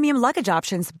 premium luggage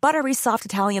options, buttery soft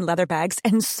Italian leather bags,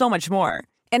 and so much more.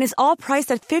 And is all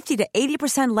priced at 50 to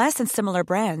 80% less than similar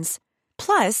brands.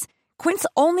 Plus, Quince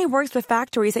only works with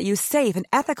factories that use safe and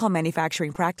ethical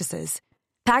manufacturing practices.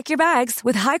 Pack your bags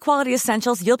with high-quality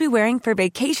essentials you'll be wearing for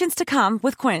vacations to come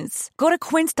with Quince. Go to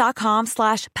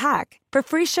quince.com/pack for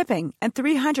free shipping and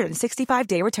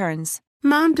 365-day returns.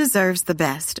 Mom deserves the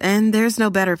best, and there's no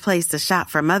better place to shop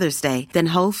for Mother's Day than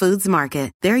Whole Foods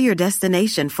Market. They're your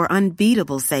destination for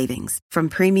unbeatable savings, from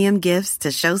premium gifts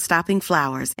to show-stopping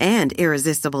flowers and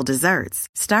irresistible desserts.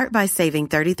 Start by saving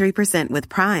 33% with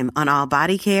Prime on all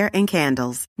body care and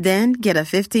candles. Then get a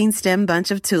 15-stem bunch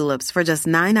of tulips for just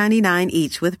 $9.99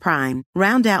 each with Prime.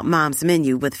 Round out Mom's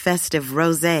menu with festive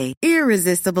rosé,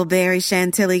 irresistible berry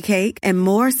chantilly cake, and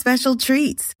more special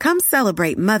treats. Come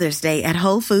celebrate Mother's Day at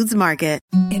Whole Foods Market.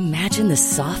 Imagine the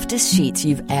softest sheets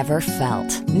you've ever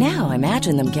felt. Now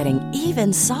imagine them getting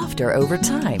even softer over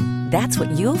time. That's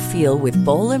what you'll feel with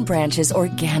Boll & Branch's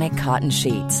organic cotton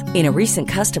sheets. In a recent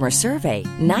customer survey,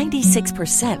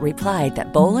 96% replied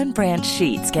that Boll & Branch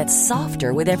sheets get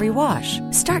softer with every wash.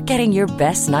 Start getting your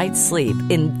best night's sleep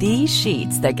in these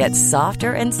sheets that get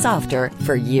softer and softer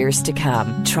for years to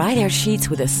come. Try their sheets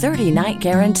with a 30-night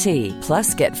guarantee.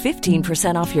 Plus, get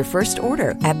 15% off your first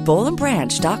order at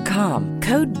bollandbranch.com.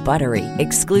 Code BUTTERY.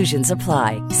 Exclusions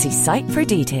apply. See site for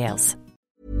details.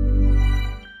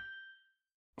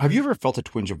 Have you ever felt a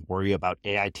twinge of worry about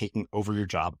AI taking over your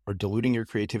job or diluting your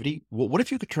creativity? Well, what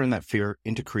if you could turn that fear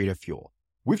into creative fuel?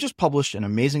 We've just published an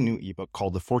amazing new ebook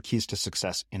called The 4 Keys to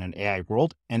Success in an AI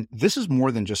World, and this is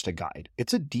more than just a guide.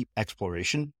 It's a deep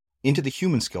exploration into the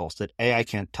human skills that AI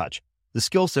can't touch, the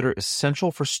skills that are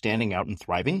essential for standing out and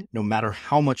thriving, no matter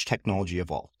how much technology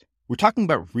evolves. We're talking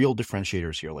about real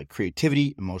differentiators here, like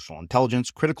creativity, emotional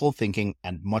intelligence, critical thinking,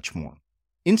 and much more.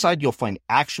 Inside, you'll find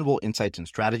actionable insights and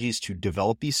strategies to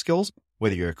develop these skills,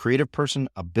 whether you're a creative person,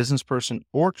 a business person,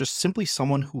 or just simply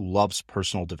someone who loves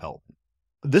personal development.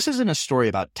 This isn't a story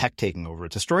about tech taking over.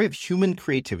 It's a story of human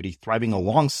creativity thriving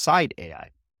alongside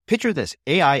AI. Picture this,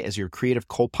 AI as your creative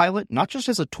co-pilot, not just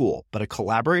as a tool, but a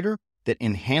collaborator that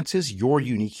enhances your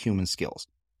unique human skills.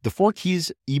 The 4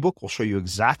 Keys ebook will show you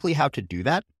exactly how to do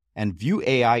that and view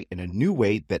AI in a new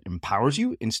way that empowers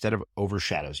you instead of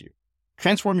overshadows you.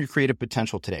 Transform your creative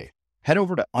potential today. Head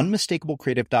over to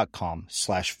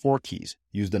unmistakablecreative.com/4keys.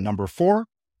 Use the number 4,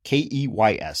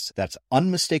 KEYS. That's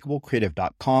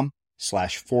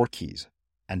unmistakablecreative.com/4keys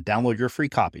and download your free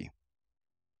copy.